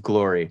blaze of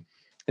glory.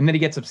 And then he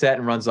gets upset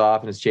and runs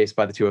off and is chased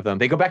by the two of them.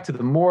 They go back to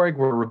the morgue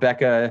where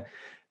Rebecca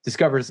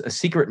discovers a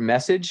secret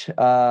message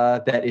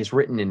that is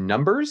written in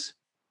numbers.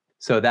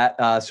 So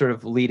that sort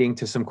of leading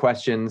to some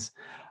questions.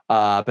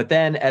 But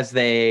then as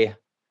they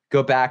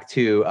go back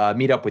to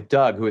meet up with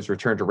Doug, who has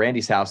returned to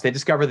Randy's house, they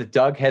discover that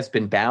Doug has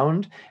been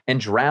bound and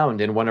drowned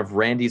in one of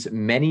Randy's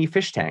many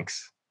fish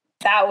tanks.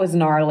 That was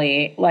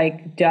gnarly.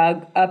 Like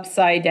Doug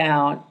upside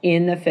down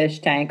in the fish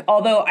tank.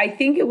 Although I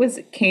think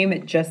came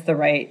at just the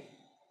right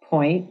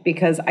point,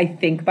 because I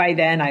think by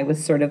then I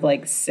was sort of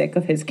like sick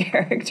of his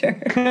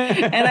character.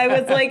 And I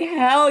was like,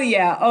 hell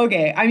yeah.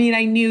 Okay. I mean,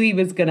 I knew he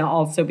was going to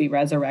also be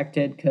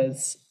resurrected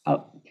because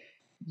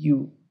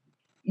you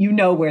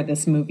know where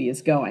this movie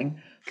is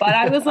going. But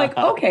I was like,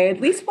 okay, at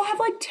least we'll have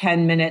like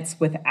 10 minutes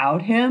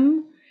without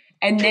him.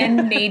 And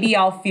then maybe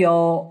I'll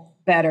feel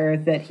better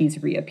that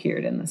he's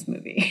reappeared in this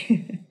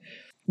movie.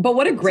 But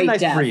what a great nice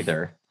death.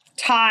 Breather.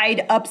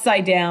 Tied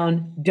upside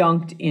down,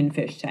 dunked in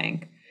fish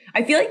tank.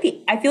 I feel like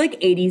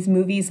 80s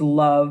movies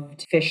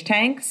loved fish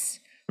tanks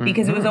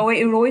because it would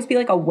always be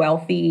like a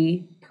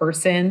wealthy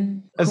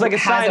person. It's like a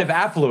sign of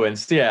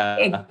affluence.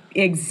 Yeah.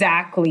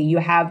 Exactly. You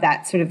have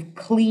that sort of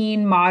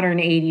clean modern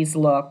 80s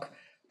look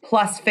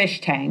plus fish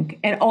tank.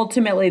 And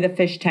ultimately the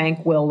fish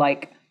tank will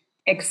like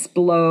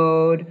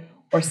explode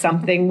or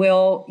something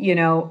will,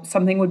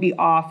 something would be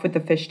off with the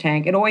fish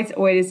tank. It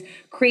always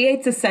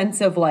creates a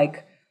sense of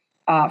like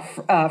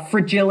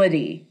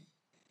fragility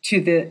to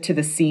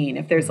the scene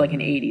if there's like an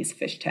 80s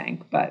fish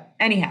tank. But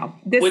anyhow,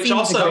 this which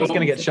also is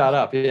going to get shot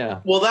up. Yeah.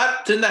 Well,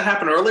 didn't that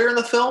happen earlier in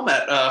the film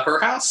at her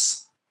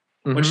house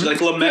when she like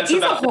laments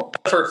about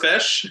her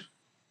fish?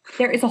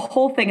 There is a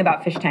whole thing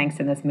about fish tanks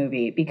in this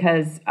movie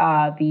because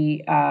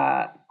the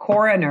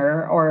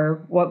coroner,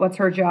 or what's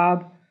her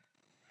job?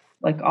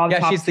 Like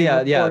she's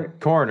the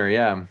coroner.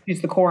 Yeah,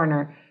 she's the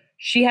coroner.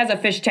 She has a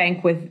fish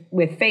tank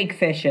with fake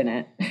fish in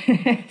it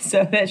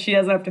so that she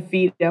doesn't have to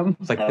feed them.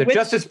 It's like, they're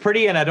just as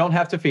pretty and I don't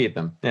have to feed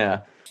them.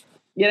 Yeah.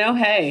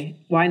 Hey,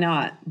 why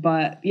not?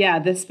 But yeah,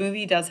 this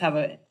movie does have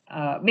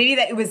maybe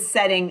that it was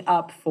setting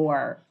up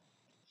for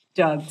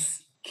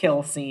Doug's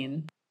kill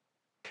scene.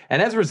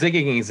 And as we're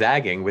zigging and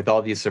zagging with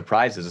all these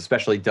surprises,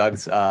 especially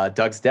Doug's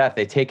death,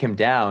 they take him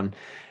down.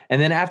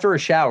 And then after a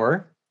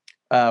shower,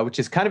 which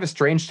is kind of a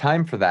strange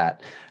time for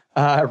that,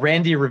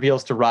 Randy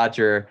reveals to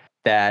Roger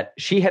that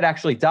she had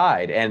actually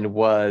died and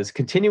was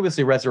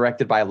continuously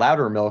resurrected by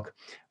Loudermilk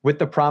with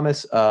the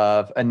promise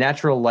of a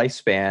natural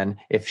lifespan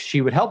if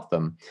she would help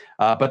them,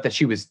 but that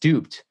she was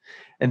duped.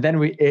 And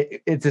then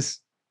it's this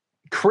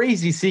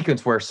crazy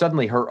sequence where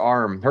suddenly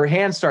her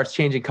hand starts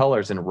changing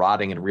colors and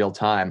rotting in real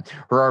time.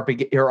 Her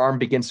arm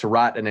begins to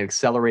rot at an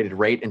accelerated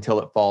rate until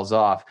it falls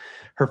off.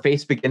 Her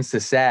face begins to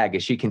sag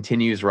as she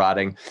continues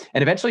rotting.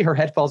 And eventually her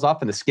head falls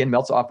off and the skin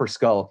melts off her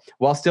skull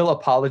while still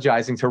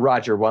apologizing to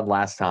Roger one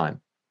last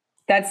time.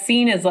 That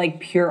scene is like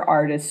pure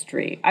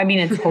artistry. I mean,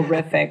 it's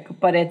horrific,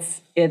 but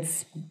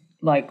it's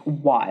like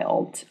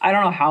wild. I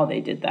don't know how they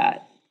did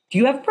that. Do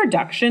you have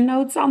production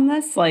notes on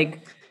this? Like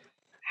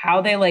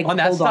how they like on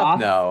that pulled stuff? off?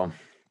 No.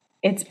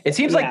 It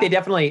seems like they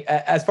definitely,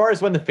 as far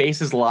as when the face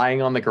is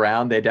lying on the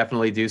ground, they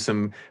definitely do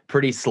some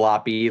pretty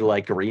sloppy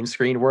like green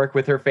screen work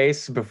with her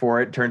face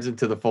before it turns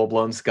into the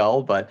full-blown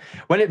skull. But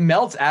when it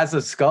melts as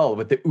a skull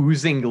with the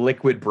oozing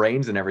liquid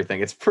brains and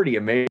everything, it's pretty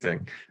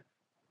amazing.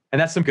 And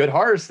that's some good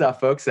horror stuff,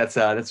 folks. That's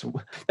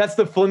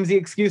the flimsy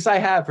excuse I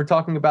have for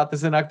talking about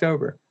this in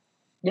October.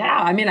 Yeah,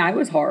 I mean, I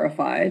was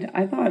horrified.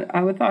 I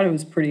thought it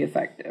was pretty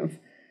effective.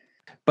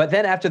 But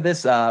then after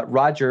this,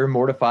 Roger,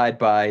 mortified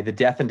by the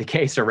death and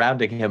decay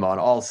surrounding him on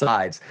all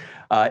sides,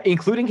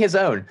 including his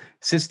own,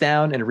 sits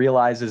down and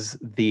realizes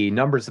the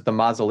numbers at the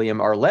mausoleum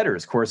are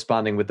letters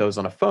corresponding with those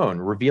on a phone,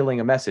 revealing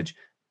a message,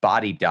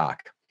 Body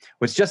Doc,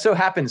 which just so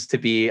happens to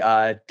be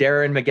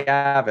Darren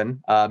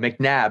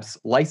McNabb's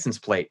license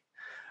plate.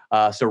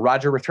 So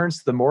Roger returns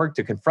to the morgue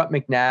to confront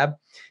McNabb.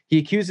 He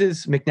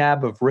accuses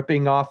McNabb of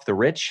ripping off the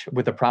rich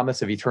with the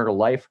promise of eternal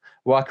life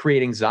while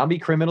creating zombie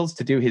criminals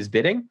to do his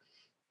bidding.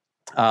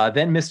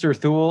 Then Mr.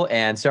 Thule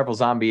and several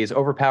zombies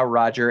overpower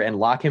Roger and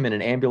lock him in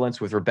an ambulance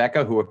with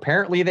Rebecca, who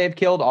apparently they've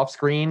killed off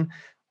screen,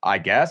 I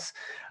guess.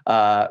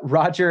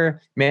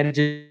 Roger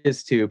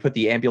manages to put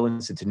the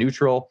ambulance into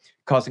neutral,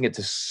 causing it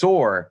to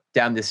soar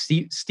down this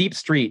steep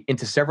street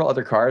into several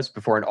other cars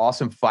before an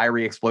awesome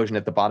fiery explosion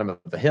at the bottom of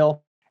the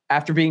hill.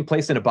 After being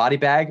placed in a body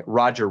bag,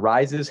 Roger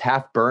rises,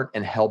 half burnt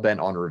and hell-bent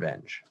on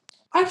revenge.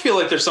 I feel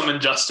like there's some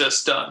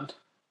injustice done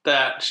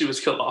that she was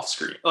killed off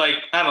screen. Like,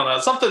 I don't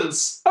know,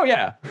 something's... Oh,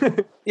 yeah.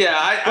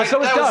 Yeah, well,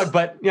 so is Doug,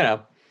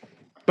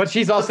 but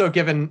she's also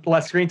given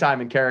less screen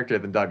time in character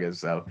than Doug is,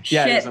 so...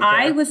 Yeah, shit,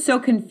 I was so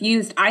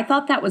confused. I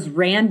thought that was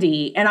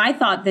Randy, and I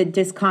thought that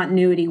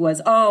discontinuity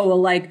was,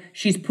 like,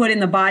 she's put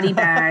in the body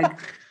bag...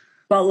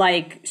 but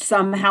like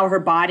somehow her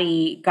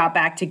body got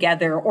back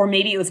together, or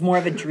maybe it was more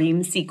of a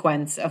dream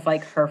sequence of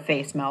like her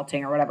face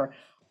melting or whatever.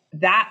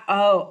 That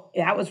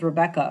was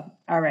Rebecca.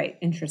 All right,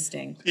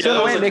 interesting. Yeah, So in a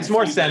that way, was it makes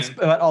more confusing. sense,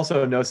 but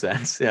also no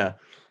sense. Yeah.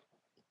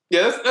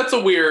 Yeah, that's a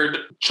weird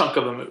chunk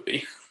of the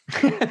movie.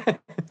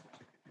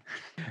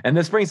 And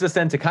this brings us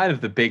then to kind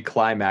of the big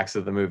climax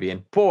of the movie.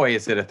 And boy,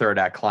 is it a third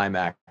act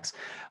climax.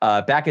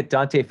 Back at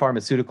Dante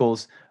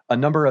Pharmaceuticals, a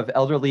number of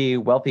elderly,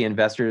 wealthy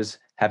investors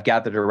have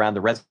gathered around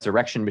the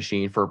resurrection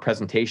machine for a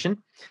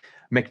presentation.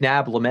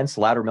 McNabb laments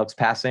Loudermilk's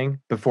passing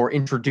before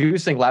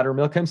introducing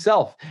Loudermilk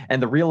himself.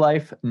 And the real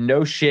life,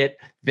 no shit,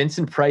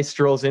 Vincent Price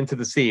strolls into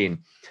the scene.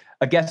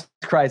 A guest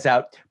cries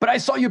out, "But I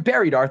saw you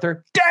buried,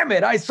 Arthur. Damn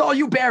it, I saw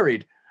you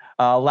buried."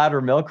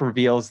 Loudermilk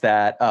reveals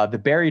that the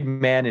buried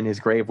man in his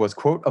grave was,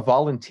 quote, a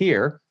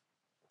volunteer.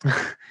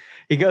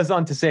 He goes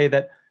on to say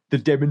that the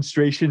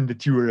demonstration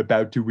that you are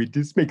about to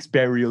witness makes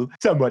burial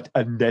somewhat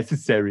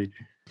unnecessary.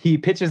 He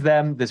pitches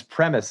them this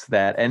premise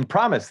that, and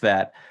promise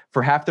that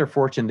for half their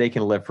fortune, they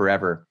can live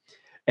forever.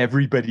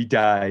 Everybody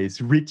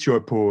dies, rich or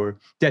poor.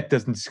 That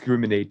doesn't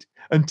discriminate.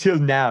 Until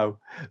now.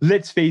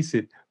 Let's face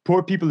it.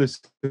 Poor people are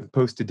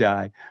supposed to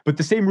die, but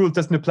the same rule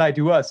doesn't apply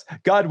to us.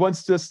 God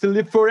wants us to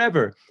live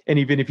forever. And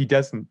even if he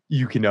doesn't,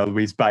 you can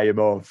always buy him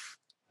off.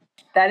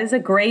 That is a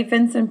great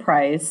Vincent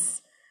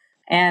Price.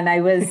 And I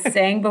was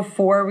saying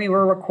before we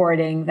were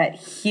recording that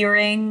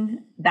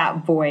hearing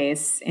that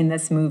voice in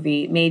this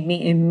movie made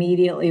me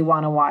immediately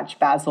want to watch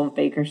Basil of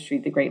Baker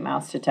Street, The Great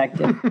Mouse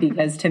Detective,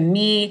 because to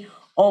me,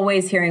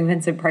 always hearing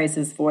Vincent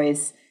Price's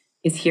voice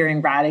is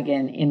hearing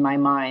Ratigan in my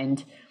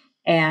mind.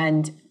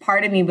 And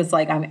part of me was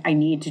like, I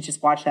need to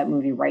just watch that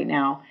movie right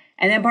now.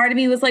 And then part of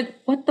me was like,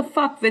 what the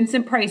fuck,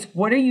 Vincent Price,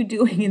 what are you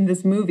doing in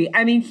this movie?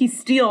 I mean, he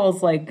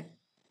steals like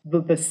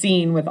the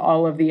scene with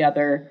all of the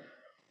other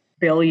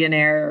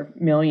billionaire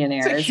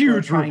millionaires. It's a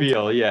huge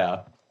reveal,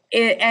 yeah.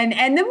 And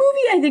the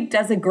movie, I think,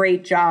 does a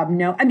great job.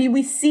 No, I mean,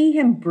 we see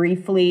him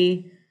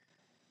briefly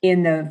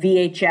in the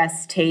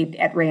VHS tape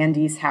at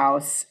Randy's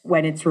house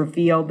when it's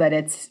revealed that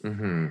it's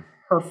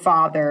her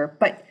father.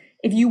 But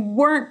if you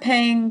weren't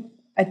paying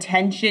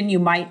attention, you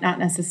might not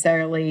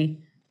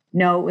necessarily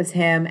know it was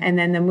him. And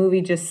then the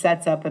movie just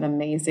sets up an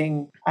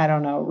amazing,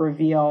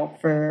 reveal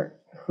for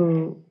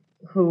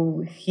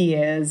who he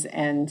is,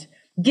 and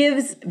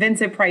gives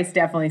Vincent Price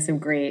definitely some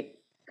great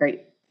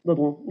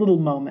little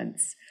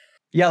moments.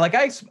 Yeah, like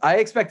I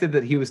expected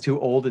that he was too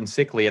old and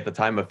sickly at the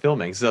time of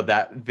filming, so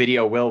that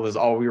video will was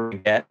all we were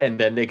gonna get, and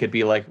then they could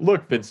be like,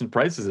 look, Vincent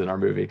Price is in our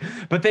movie.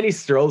 But then he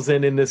strolls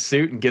in this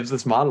suit and gives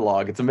this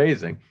monologue. It's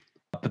amazing.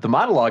 But the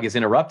monologue is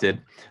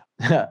interrupted,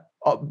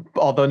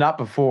 although not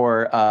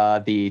before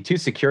the two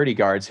security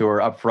guards who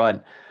are up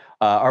front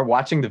are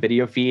watching the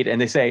video feed, and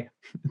they say,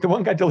 the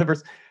one guy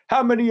delivers,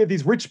 "How many of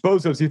these rich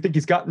bozos do you think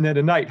he's gotten in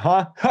a night,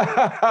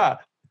 huh?"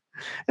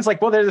 It's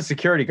like, well, they're the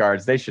security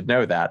guards. They should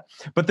know that.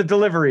 But the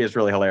delivery is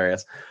really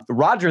hilarious.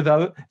 Roger,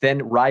 though,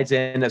 then rides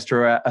in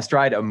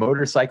astride a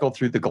motorcycle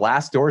through the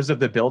glass doors of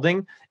the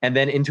building and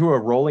then into a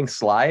rolling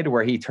slide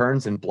where he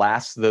turns and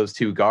blasts those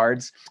two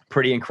guards.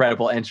 Pretty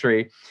incredible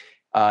entry.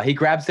 He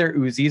grabs their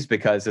Uzis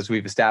because, as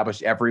we've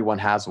established, everyone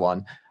has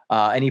one.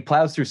 And he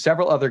plows through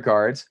several other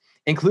guards,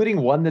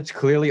 including one that's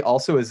clearly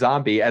also a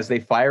zombie, as they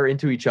fire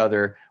into each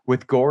other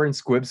with gore and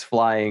squibs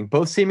flying,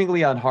 both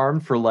seemingly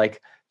unharmed for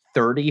like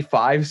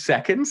 35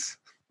 seconds.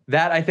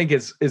 That, I think,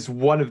 is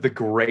one of the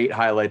great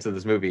highlights of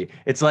this movie.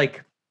 It's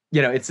like,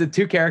 it's the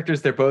two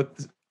characters. They're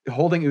both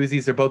holding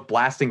Uzis. They're both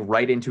blasting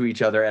right into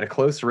each other at a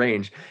close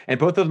range, and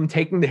both of them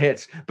taking the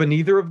hits, but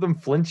neither of them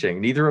flinching,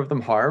 neither of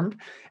them harmed.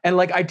 And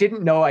like, I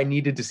didn't know I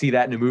needed to see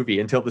that in a movie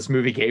until this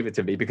movie gave it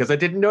to me, because I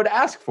didn't know to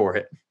ask for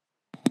it.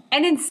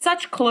 And in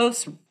such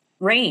close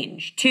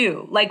range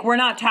too. Like, we're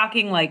not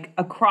talking like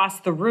across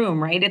the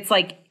room, right? It's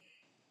like,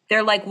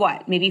 they're like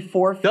what, maybe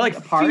 4 feet They're like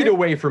apart? feet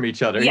away from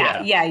each other.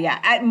 Yeah.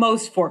 At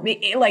most 4,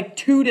 like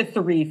 2 to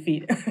 3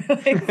 feet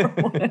like from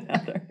one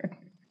another.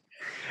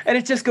 And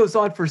it just goes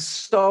on for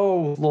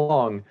so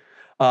long.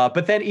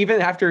 But then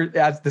even after,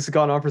 as this has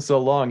gone on for so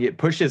long, it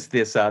pushes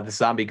this the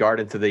zombie guard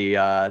into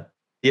the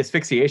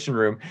asphyxiation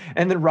room.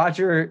 And then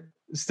Roger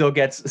still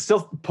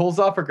pulls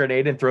off a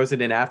grenade and throws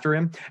it in after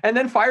him, and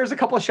then fires a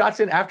couple of shots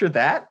in after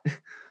that.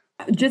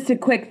 Just a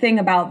quick thing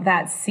about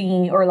that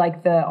scene, or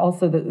like the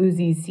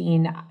Uzi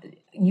scene.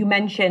 You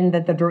mentioned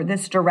that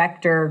this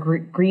director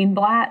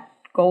Goldblatt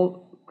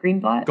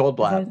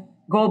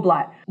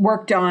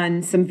worked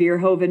on some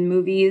Verhoeven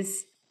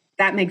movies.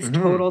 That makes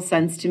total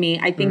sense to me.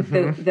 I think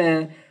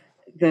the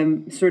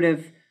sort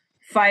of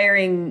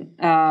firing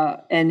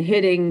and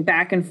hitting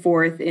back and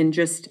forth in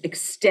just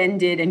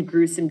extended and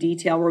gruesome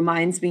detail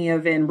reminds me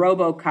of in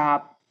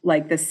RoboCop,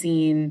 like the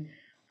scene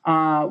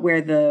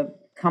where the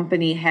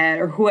company head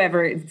or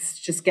whoever is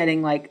just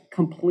getting like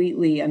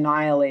completely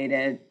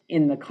annihilated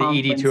in the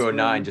conference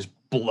ED-209 room. just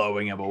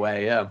blowing him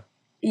away.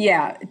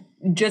 Yeah,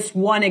 just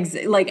one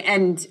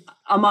and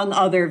among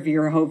other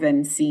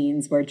Verhoeven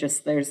scenes where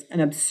just there's an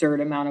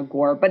absurd amount of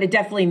gore, but it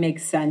definitely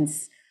makes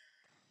sense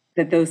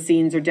that those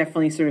scenes are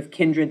definitely sort of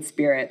kindred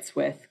spirits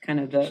with kind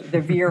of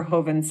the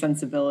Verhoeven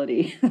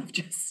sensibility of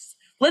just,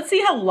 let's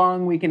see how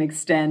long we can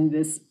extend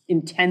this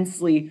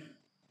intensely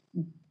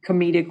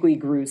comedically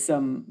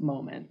gruesome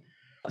moment.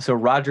 So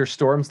Roger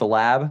storms the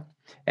lab,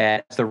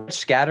 and as the rich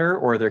scatter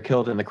or they're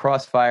killed in the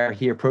crossfire,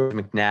 he approaches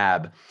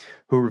McNabb,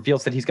 who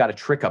reveals that he's got a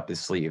trick up his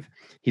sleeve.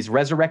 He's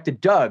resurrected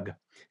Doug,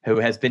 who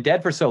has been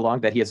dead for so long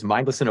that he is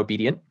mindless and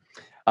obedient.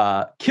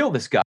 Kill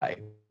this guy,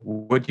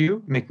 would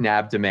you?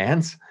 McNabb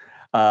demands.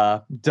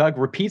 Doug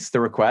repeats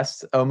the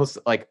request, almost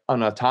like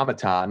an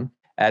automaton,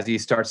 as he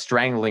starts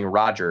strangling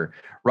Roger.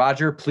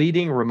 Roger,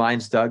 pleading,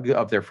 reminds Doug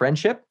of their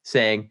friendship,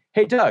 saying,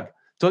 "Hey, Doug,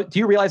 do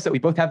you realize that we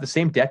both have the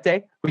same death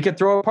day? We can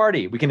throw a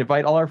party. We can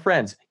invite all our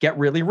friends, get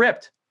really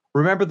ripped.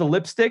 Remember the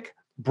lipstick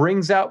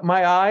brings out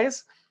my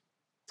eyes?"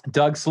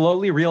 Doug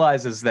slowly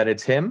realizes that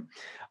it's him,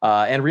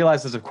 and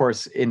realizes, of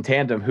course, in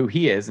tandem who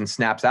he is, and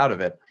snaps out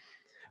of it.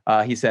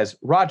 He says,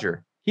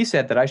 "Roger, he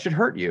said that I should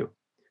hurt you,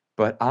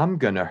 but I'm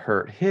going to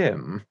hurt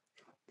him,"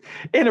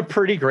 in a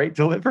pretty great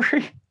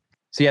delivery.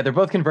 So yeah, they're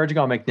both converging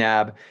on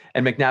McNabb,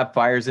 and McNabb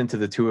fires into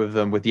the two of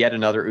them with yet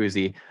another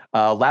Uzi.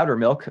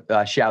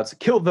 Loudermilk shouts,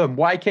 "Kill them!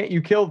 Why can't you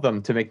kill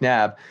them?" to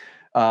McNabb,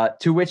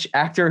 to which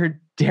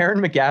actor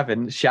Darren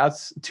McGavin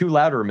shouts to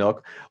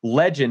Loudermilk,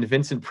 legend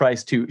Vincent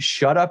Price, to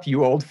 "Shut up,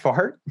 you old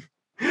fart,"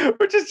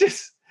 which is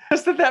just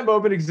that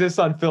moment exists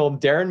on film.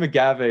 Darren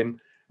McGavin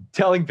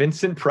telling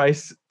Vincent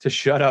Price to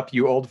 "shut up,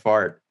 you old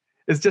fart."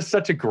 It's just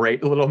such a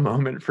great little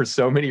moment for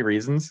so many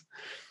reasons.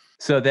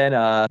 So then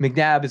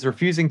McNabb is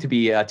refusing to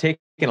be taken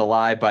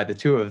alive by the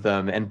two of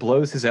them and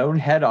blows his own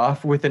head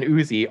off with an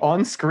Uzi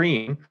on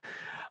screen,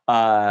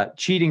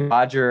 cheating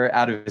Roger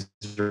out of his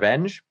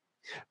revenge.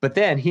 But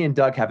then he and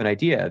Doug have an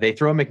idea. They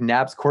throw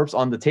McNabb's corpse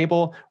on the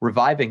table,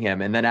 reviving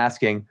him, and then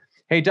asking,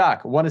 "Hey,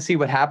 Doc, want to see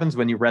what happens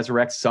when you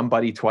resurrect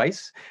somebody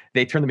twice?"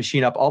 They turn the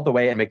machine up all the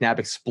way, and McNabb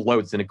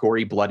explodes in a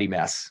gory, bloody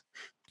mess.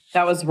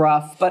 That was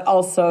rough, but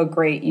also a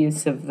great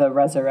use of the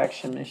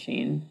resurrection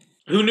machine.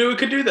 Who knew it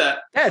could do that?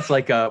 Yeah, it's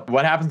like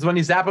what happens when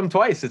you zap them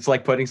twice? It's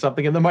like putting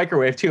something in the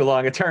microwave too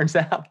long, it turns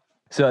out.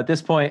 So at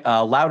this point,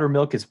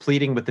 Loudermilk is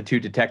pleading with the two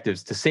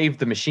detectives to save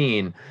the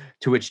machine,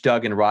 to which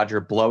Doug and Roger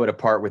blow it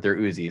apart with their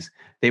Uzis.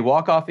 They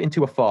walk off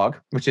into a fog,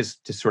 which has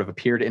just sort of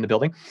appeared in the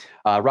building.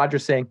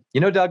 Roger's saying,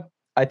 "You know, Doug,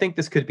 I think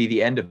this could be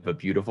the end of a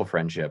beautiful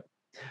friendship."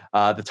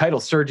 The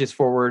title surges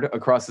forward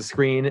across the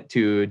screen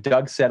to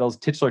Doug Settle's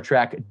titular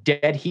track,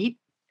 "Dead Heat,"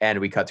 and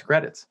we cut to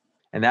credits.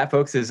 And that,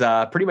 folks, is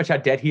pretty much how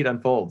Dead Heat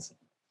unfolds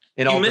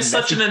in all the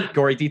messy,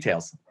 gory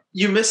details.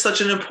 You missed such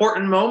an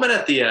important moment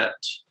at the end.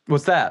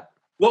 What's that?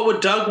 What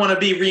would Doug want to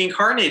be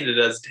reincarnated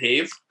as,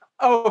 Dave?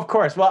 Oh, of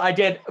course. Well, I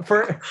did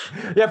for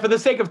the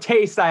sake of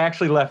taste, I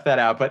actually left that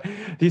out. But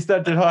he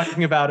started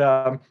talking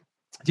about,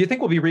 do you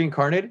think we'll be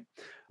reincarnated?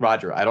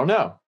 Roger, I don't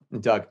know.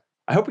 And Doug,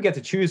 I hope we get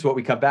to choose what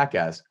we come back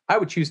as. I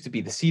would choose to be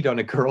the seat on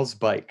a girl's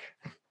bike.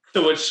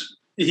 To which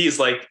he's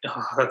like,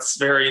 "Oh, that's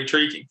very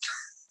intriguing.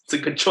 It's a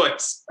good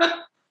choice."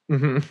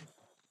 Mm-hmm.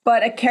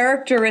 But a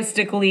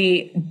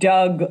characteristically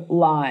Doug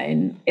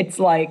line. It's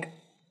like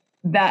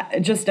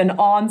that, just an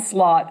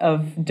onslaught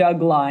of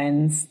Doug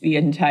lines the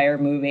entire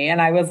movie.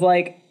 And I was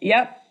like,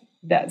 yep,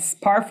 that's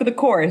par for the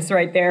course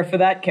right there for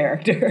that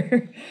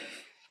character.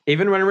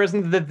 Even when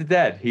Risen of the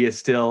Dead, he is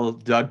still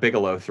Doug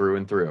Bigelow through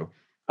and through.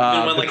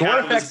 Even when like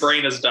half of his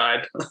brain has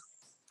died.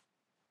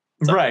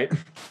 Right.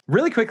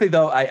 Really quickly,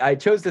 though, I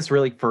chose this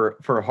really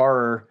for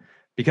horror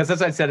because,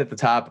 as I said at the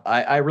top,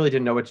 I really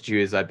didn't know what to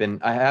choose. I've been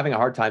having a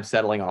hard time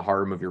settling on a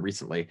horror movie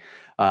recently.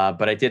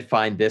 But I did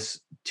find this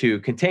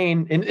to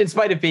contain, in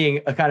spite of being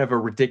a kind of a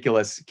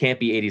ridiculous,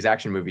 campy 80s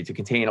action movie, to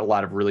contain a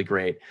lot of really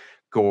great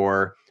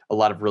gore, a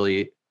lot of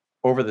really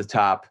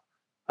over-the-top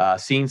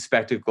scene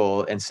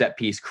spectacle and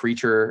set-piece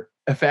creature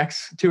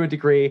effects to a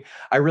degree.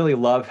 I really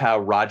love how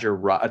Roger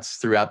rots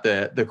throughout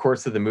the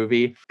course of the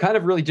movie, kind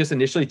of really just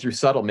initially through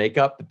subtle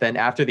makeup, but then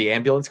after the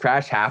ambulance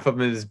crash, half of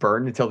him is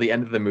burned until the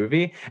end of the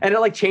movie. And it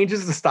like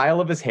changes the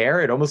style of his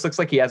hair. It almost looks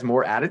like he has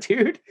more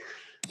attitude.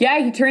 Yeah,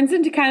 he turns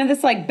into kind of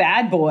this like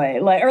bad boy,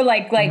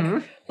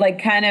 like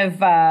kind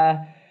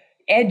of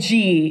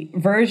edgy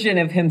version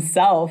of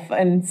himself,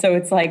 and so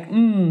it's like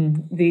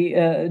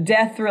the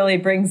death really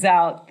brings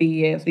out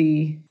the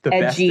edgy,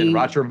 best in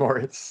Roger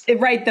Moritz.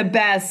 Right, the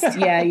best.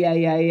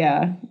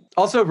 Yeah.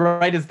 Also,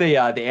 right as the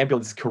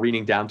ambulance is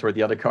careening down toward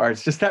the other car,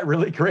 it's just that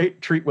really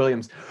great Treat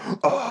Williams.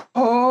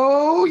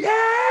 Oh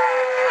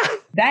yeah!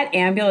 That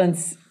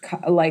ambulance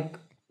like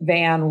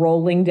van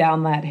rolling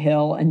down that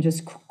hill and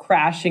just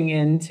crashing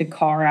into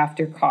car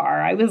after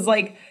car. I was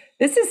like,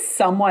 this is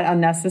somewhat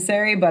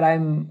unnecessary, but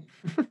I'm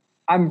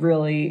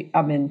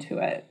into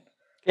it.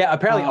 Yeah,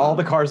 apparently all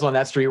the cars on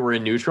that street were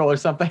in neutral or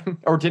something,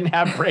 or didn't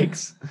have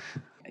brakes.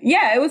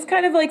 Yeah, it was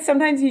kind of like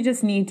sometimes you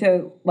just need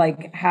to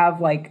like have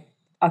like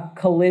a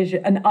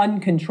collision, an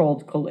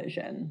uncontrolled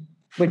collision,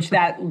 which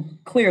that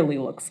clearly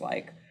looks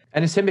like.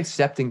 And it's him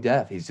accepting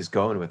death. He's just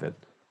going with it.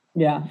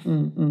 Yeah.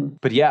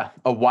 But yeah,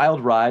 a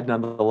wild ride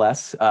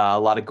nonetheless. A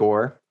lot of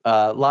gore.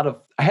 A lot of,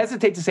 I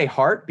hesitate to say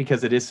heart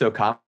because it is so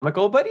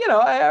comical, but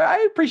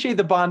I appreciate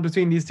the bond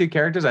between these two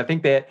characters. I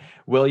think that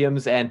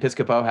Williams and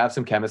Piscopo have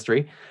some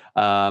chemistry.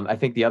 I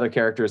think the other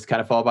characters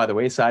kind of fall by the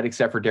wayside,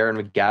 except for Darren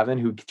McGavin,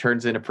 who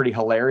turns in a pretty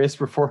hilarious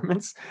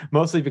performance,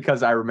 mostly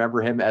because I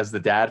remember him as the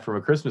dad from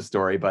A Christmas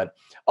Story, but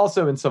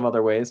also in some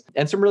other ways.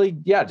 And some really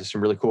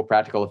cool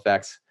practical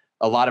effects,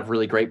 a lot of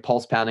really great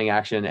pulse pounding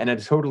action, and a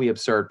totally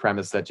absurd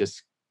premise that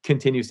just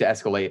continues to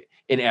escalate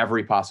in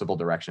every possible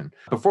direction.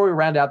 Before we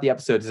round out the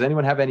episode, does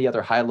anyone have any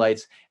other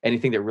highlights,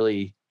 anything that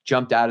really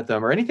jumped out at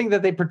them, or anything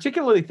that they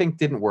particularly think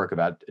didn't work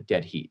about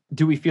Dead Heat?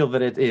 Do we feel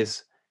that it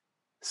is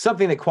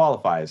something that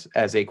qualifies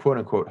as a quote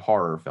unquote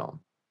horror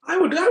film? I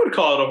would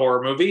call it a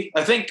horror movie.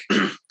 I think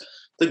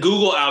the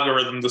Google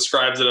algorithm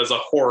describes it as a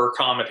horror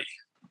comedy.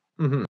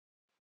 Mm-hmm.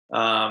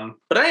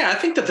 But I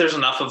think that there's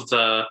enough of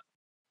the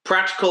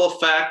practical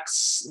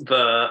effects,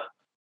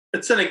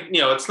 it's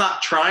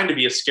not trying to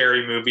be a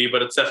scary movie,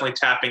 but it's definitely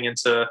tapping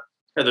into,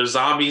 there's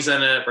zombies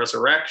in it,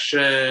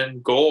 resurrection,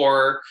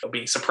 gore,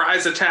 being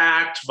surprise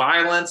attacked,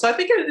 violence. I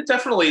think it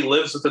definitely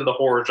lives within the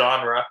horror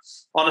genre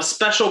on a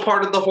special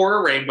part of the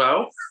horror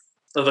rainbow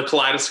of the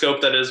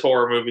kaleidoscope that is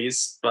horror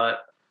movies. But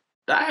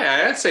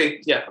I'd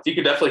say, yeah, you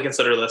could definitely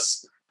consider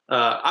this.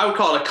 I would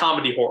call it a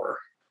comedy horror.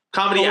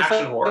 Comedy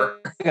action horror.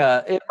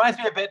 It reminds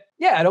me a bit.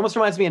 Yeah, it almost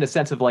reminds me in a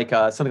sense of like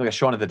something like a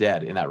Shaun of the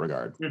Dead in that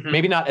regard. Mm-hmm.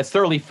 Maybe not as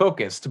thoroughly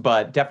focused,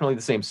 but definitely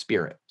the same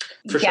spirit.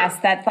 Yes,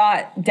 that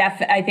thought.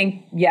 I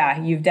think.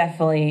 Yeah, you've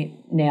definitely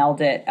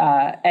nailed it.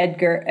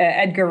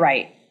 Edgar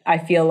Wright. I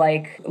feel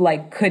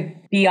like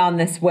could be on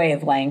this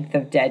wavelength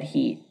of Dead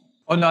Heat.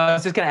 Oh no, I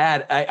was just going to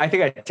add, I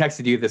think I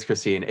texted you this,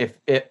 Christine,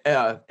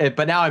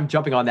 but now I'm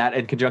jumping on that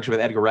in conjunction with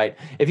Edgar Wright.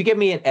 If you give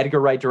me an Edgar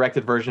Wright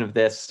directed version of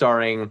this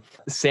starring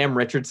Sam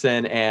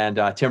Richardson and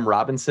Tim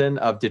Robinson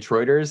of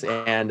Detroiters,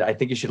 and I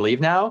Think You Should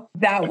Leave Now,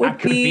 that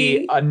could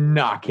be a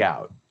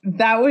knockout.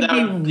 That would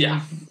be,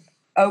 yeah.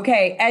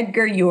 Okay,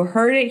 Edgar, you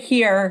heard it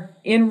here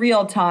in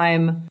real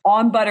time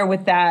on Butter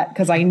with that,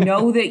 because I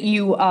know that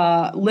you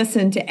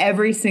listen to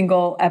every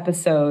single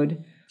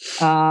episode.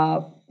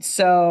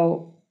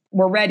 So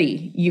we're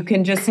ready. You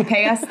can just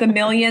pay us the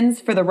millions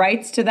for the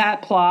rights to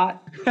that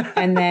plot,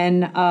 and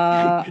then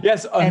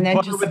yes, and then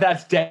just with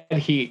that Dead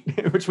Heat,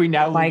 which we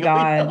now. Oh my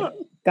God,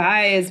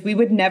 guys, we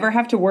would never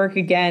have to work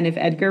again if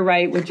Edgar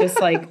Wright would just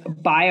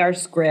buy our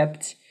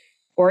script,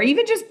 or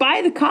even just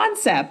buy the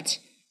concept,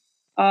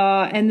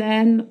 and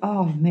then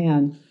oh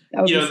man,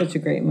 that would be such a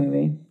great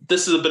movie.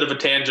 This is a bit of a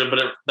tangent,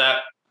 but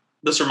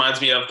this reminds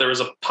me of, there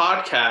was a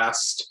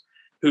podcast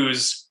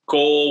whose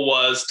goal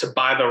was to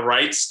buy the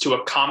rights to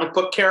a comic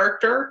book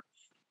character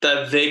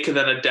that they could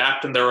then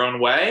adapt in their own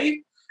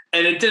way.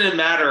 And it didn't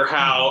matter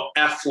how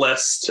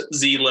F-list,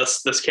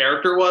 Z-list this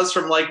character was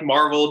from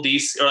Marvel,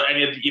 DC, or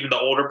any of even the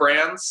older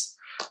brands.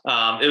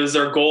 It was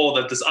their goal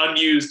that this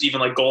unused,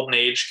 even Golden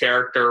Age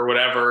character or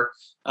whatever.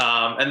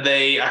 And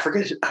I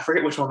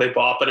forget which one they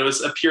bought, but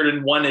it appeared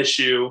in one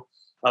issue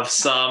of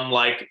some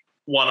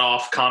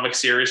one-off comic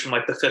series from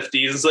the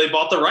 50s. And so they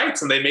bought the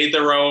rights and they made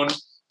their own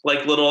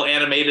little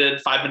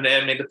animated 5-minute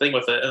animated thing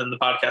with it, and then the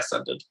podcast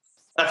ended.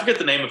 I forget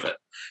the name of it,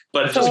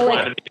 but it just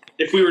reminded me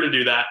if we were to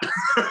do that.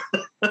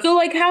 So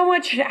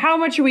how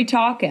much are we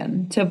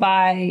talking to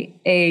buy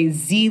a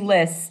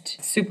Z-list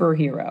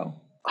superhero?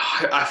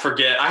 I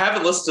forget. I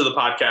haven't listened to the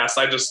podcast.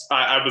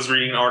 I was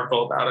reading an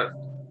article about it.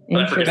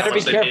 But I forget. You better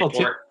be careful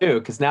too,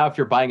 because now if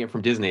you're buying it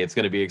from Disney, it's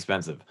going to be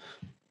expensive.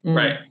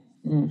 Right.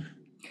 Mm.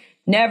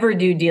 Never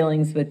do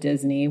dealings with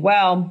Disney.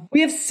 Well,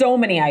 we have so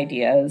many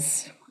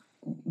ideas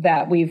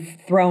that we've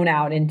thrown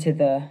out into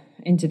the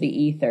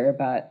ether,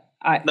 but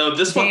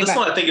this one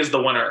I think is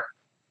the winner.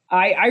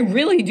 I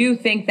really do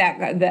think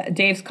that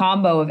Dave's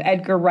combo of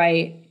Edgar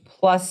Wright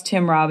plus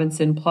Tim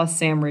Robinson plus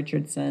Sam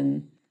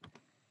Richardson.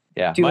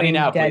 Yeah, money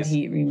now, Dead please.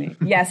 Heat remake.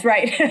 Yes,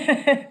 right.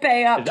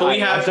 Pay up.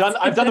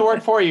 I've done the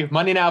work for you.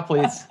 Money now,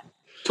 please.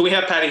 Can we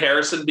have Patty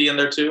Harrison be in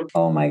there too?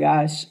 Oh my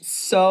gosh,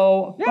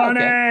 so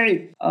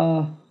funny.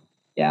 Okay.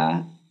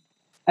 Yeah.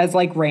 As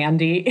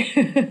Randy.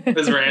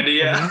 As Randy,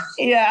 yeah.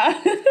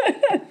 Yeah.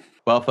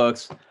 Well,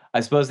 folks, I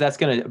suppose that's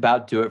going to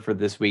about do it for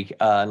this week.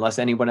 Unless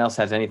anyone else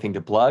has anything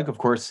to plug, of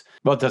course.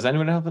 Well, does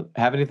anyone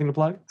have anything to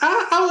plug?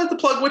 I would like to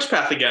plug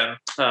Witchpath again.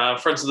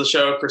 Friends of the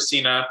show,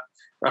 Christina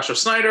Rasho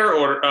Snyder,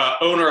 or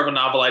owner of A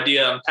Novel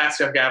Idea in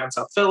Pasco Gavin,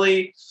 South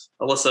Philly.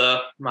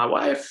 Alyssa, my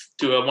wife,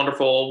 do a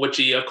wonderful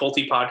witchy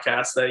occulty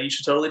podcast that you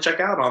should totally check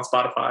out on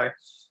Spotify.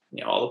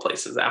 All the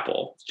places,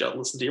 Apple,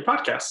 listen to your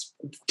podcast.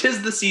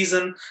 'Tis the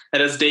season.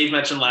 And as Dave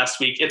mentioned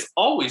last week, it's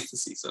always the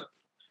season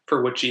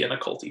for witchy and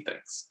occulty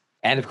things.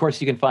 And of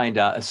course, you can find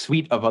a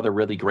suite of other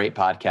really great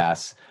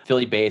podcasts,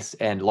 Philly-based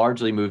and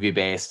largely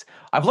movie-based.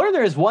 I've learned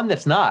there is one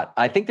that's not.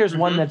 I think there's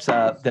one that's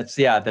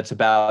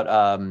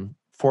about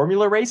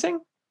formula racing.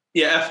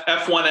 Yeah,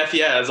 F1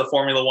 FIA is a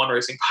Formula One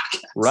racing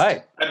podcast.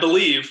 Right. I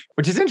believe.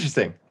 Which is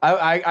interesting.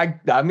 I'm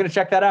going to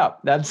check that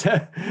out. It's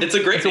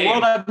a great it's a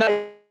world I've not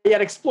yet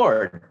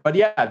explored, but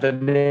yeah, the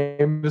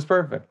name is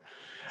perfect.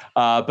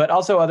 But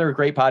also other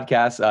great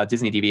podcasts,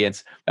 Disney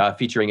Deviants,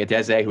 featuring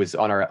Adeze, who was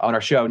on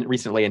our show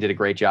recently and did a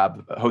great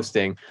job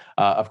hosting.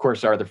 Of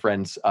course, our other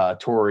friends,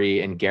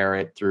 Tori and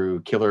Garrett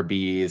through Killer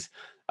Bees,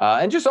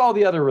 and just all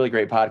the other really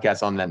great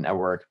podcasts on that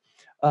network.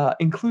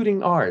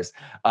 Including ours.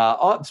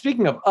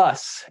 Speaking of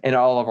us and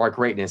all of our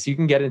greatness, you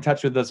can get in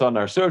touch with us on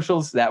our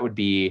socials. That would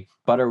be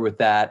Butter With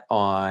That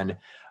on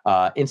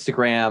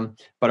Instagram,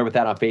 Butter With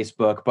That on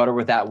Facebook, Butter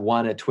With That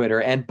 1 at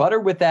Twitter, and Butter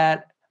With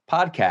That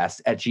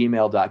podcast at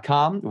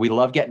gmail.com. We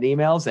love getting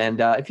emails. And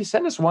if you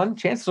send us one,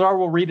 chances are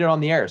we'll read it on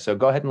the air. So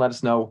go ahead and let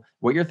us know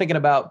what you're thinking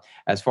about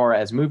as far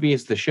as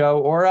movies, the show,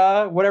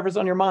 or whatever's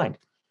on your mind.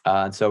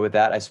 And so with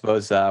that, I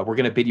suppose we're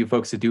going to bid you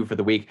folks adieu for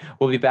the week.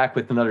 We'll be back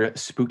with another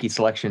spooky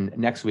selection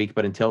next week.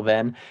 But until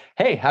then,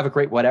 hey, have a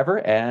great whatever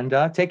and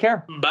take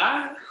care.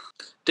 Bye.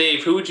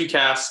 Dave, who would you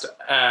cast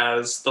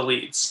as the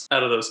leads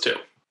out of those two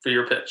for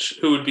your pitch?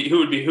 Who would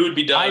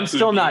be Doug? I'm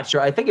still not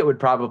sure. I think it would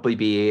probably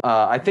be,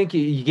 I think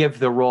you give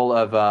the role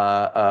of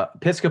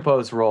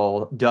Piscopo's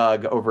role,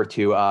 Doug, over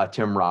to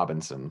Tim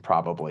Robinson,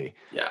 probably.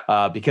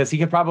 Yeah. Because he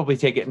could probably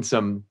take it in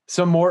some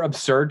more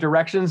absurd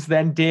directions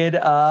than did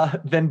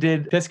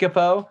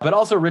Piscopo. But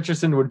also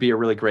Richardson would be a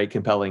really great,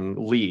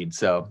 compelling lead.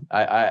 So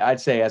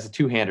I'd say as a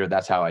two-hander,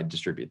 that's how I'd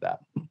distribute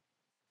that.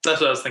 That's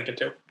what I was thinking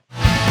too.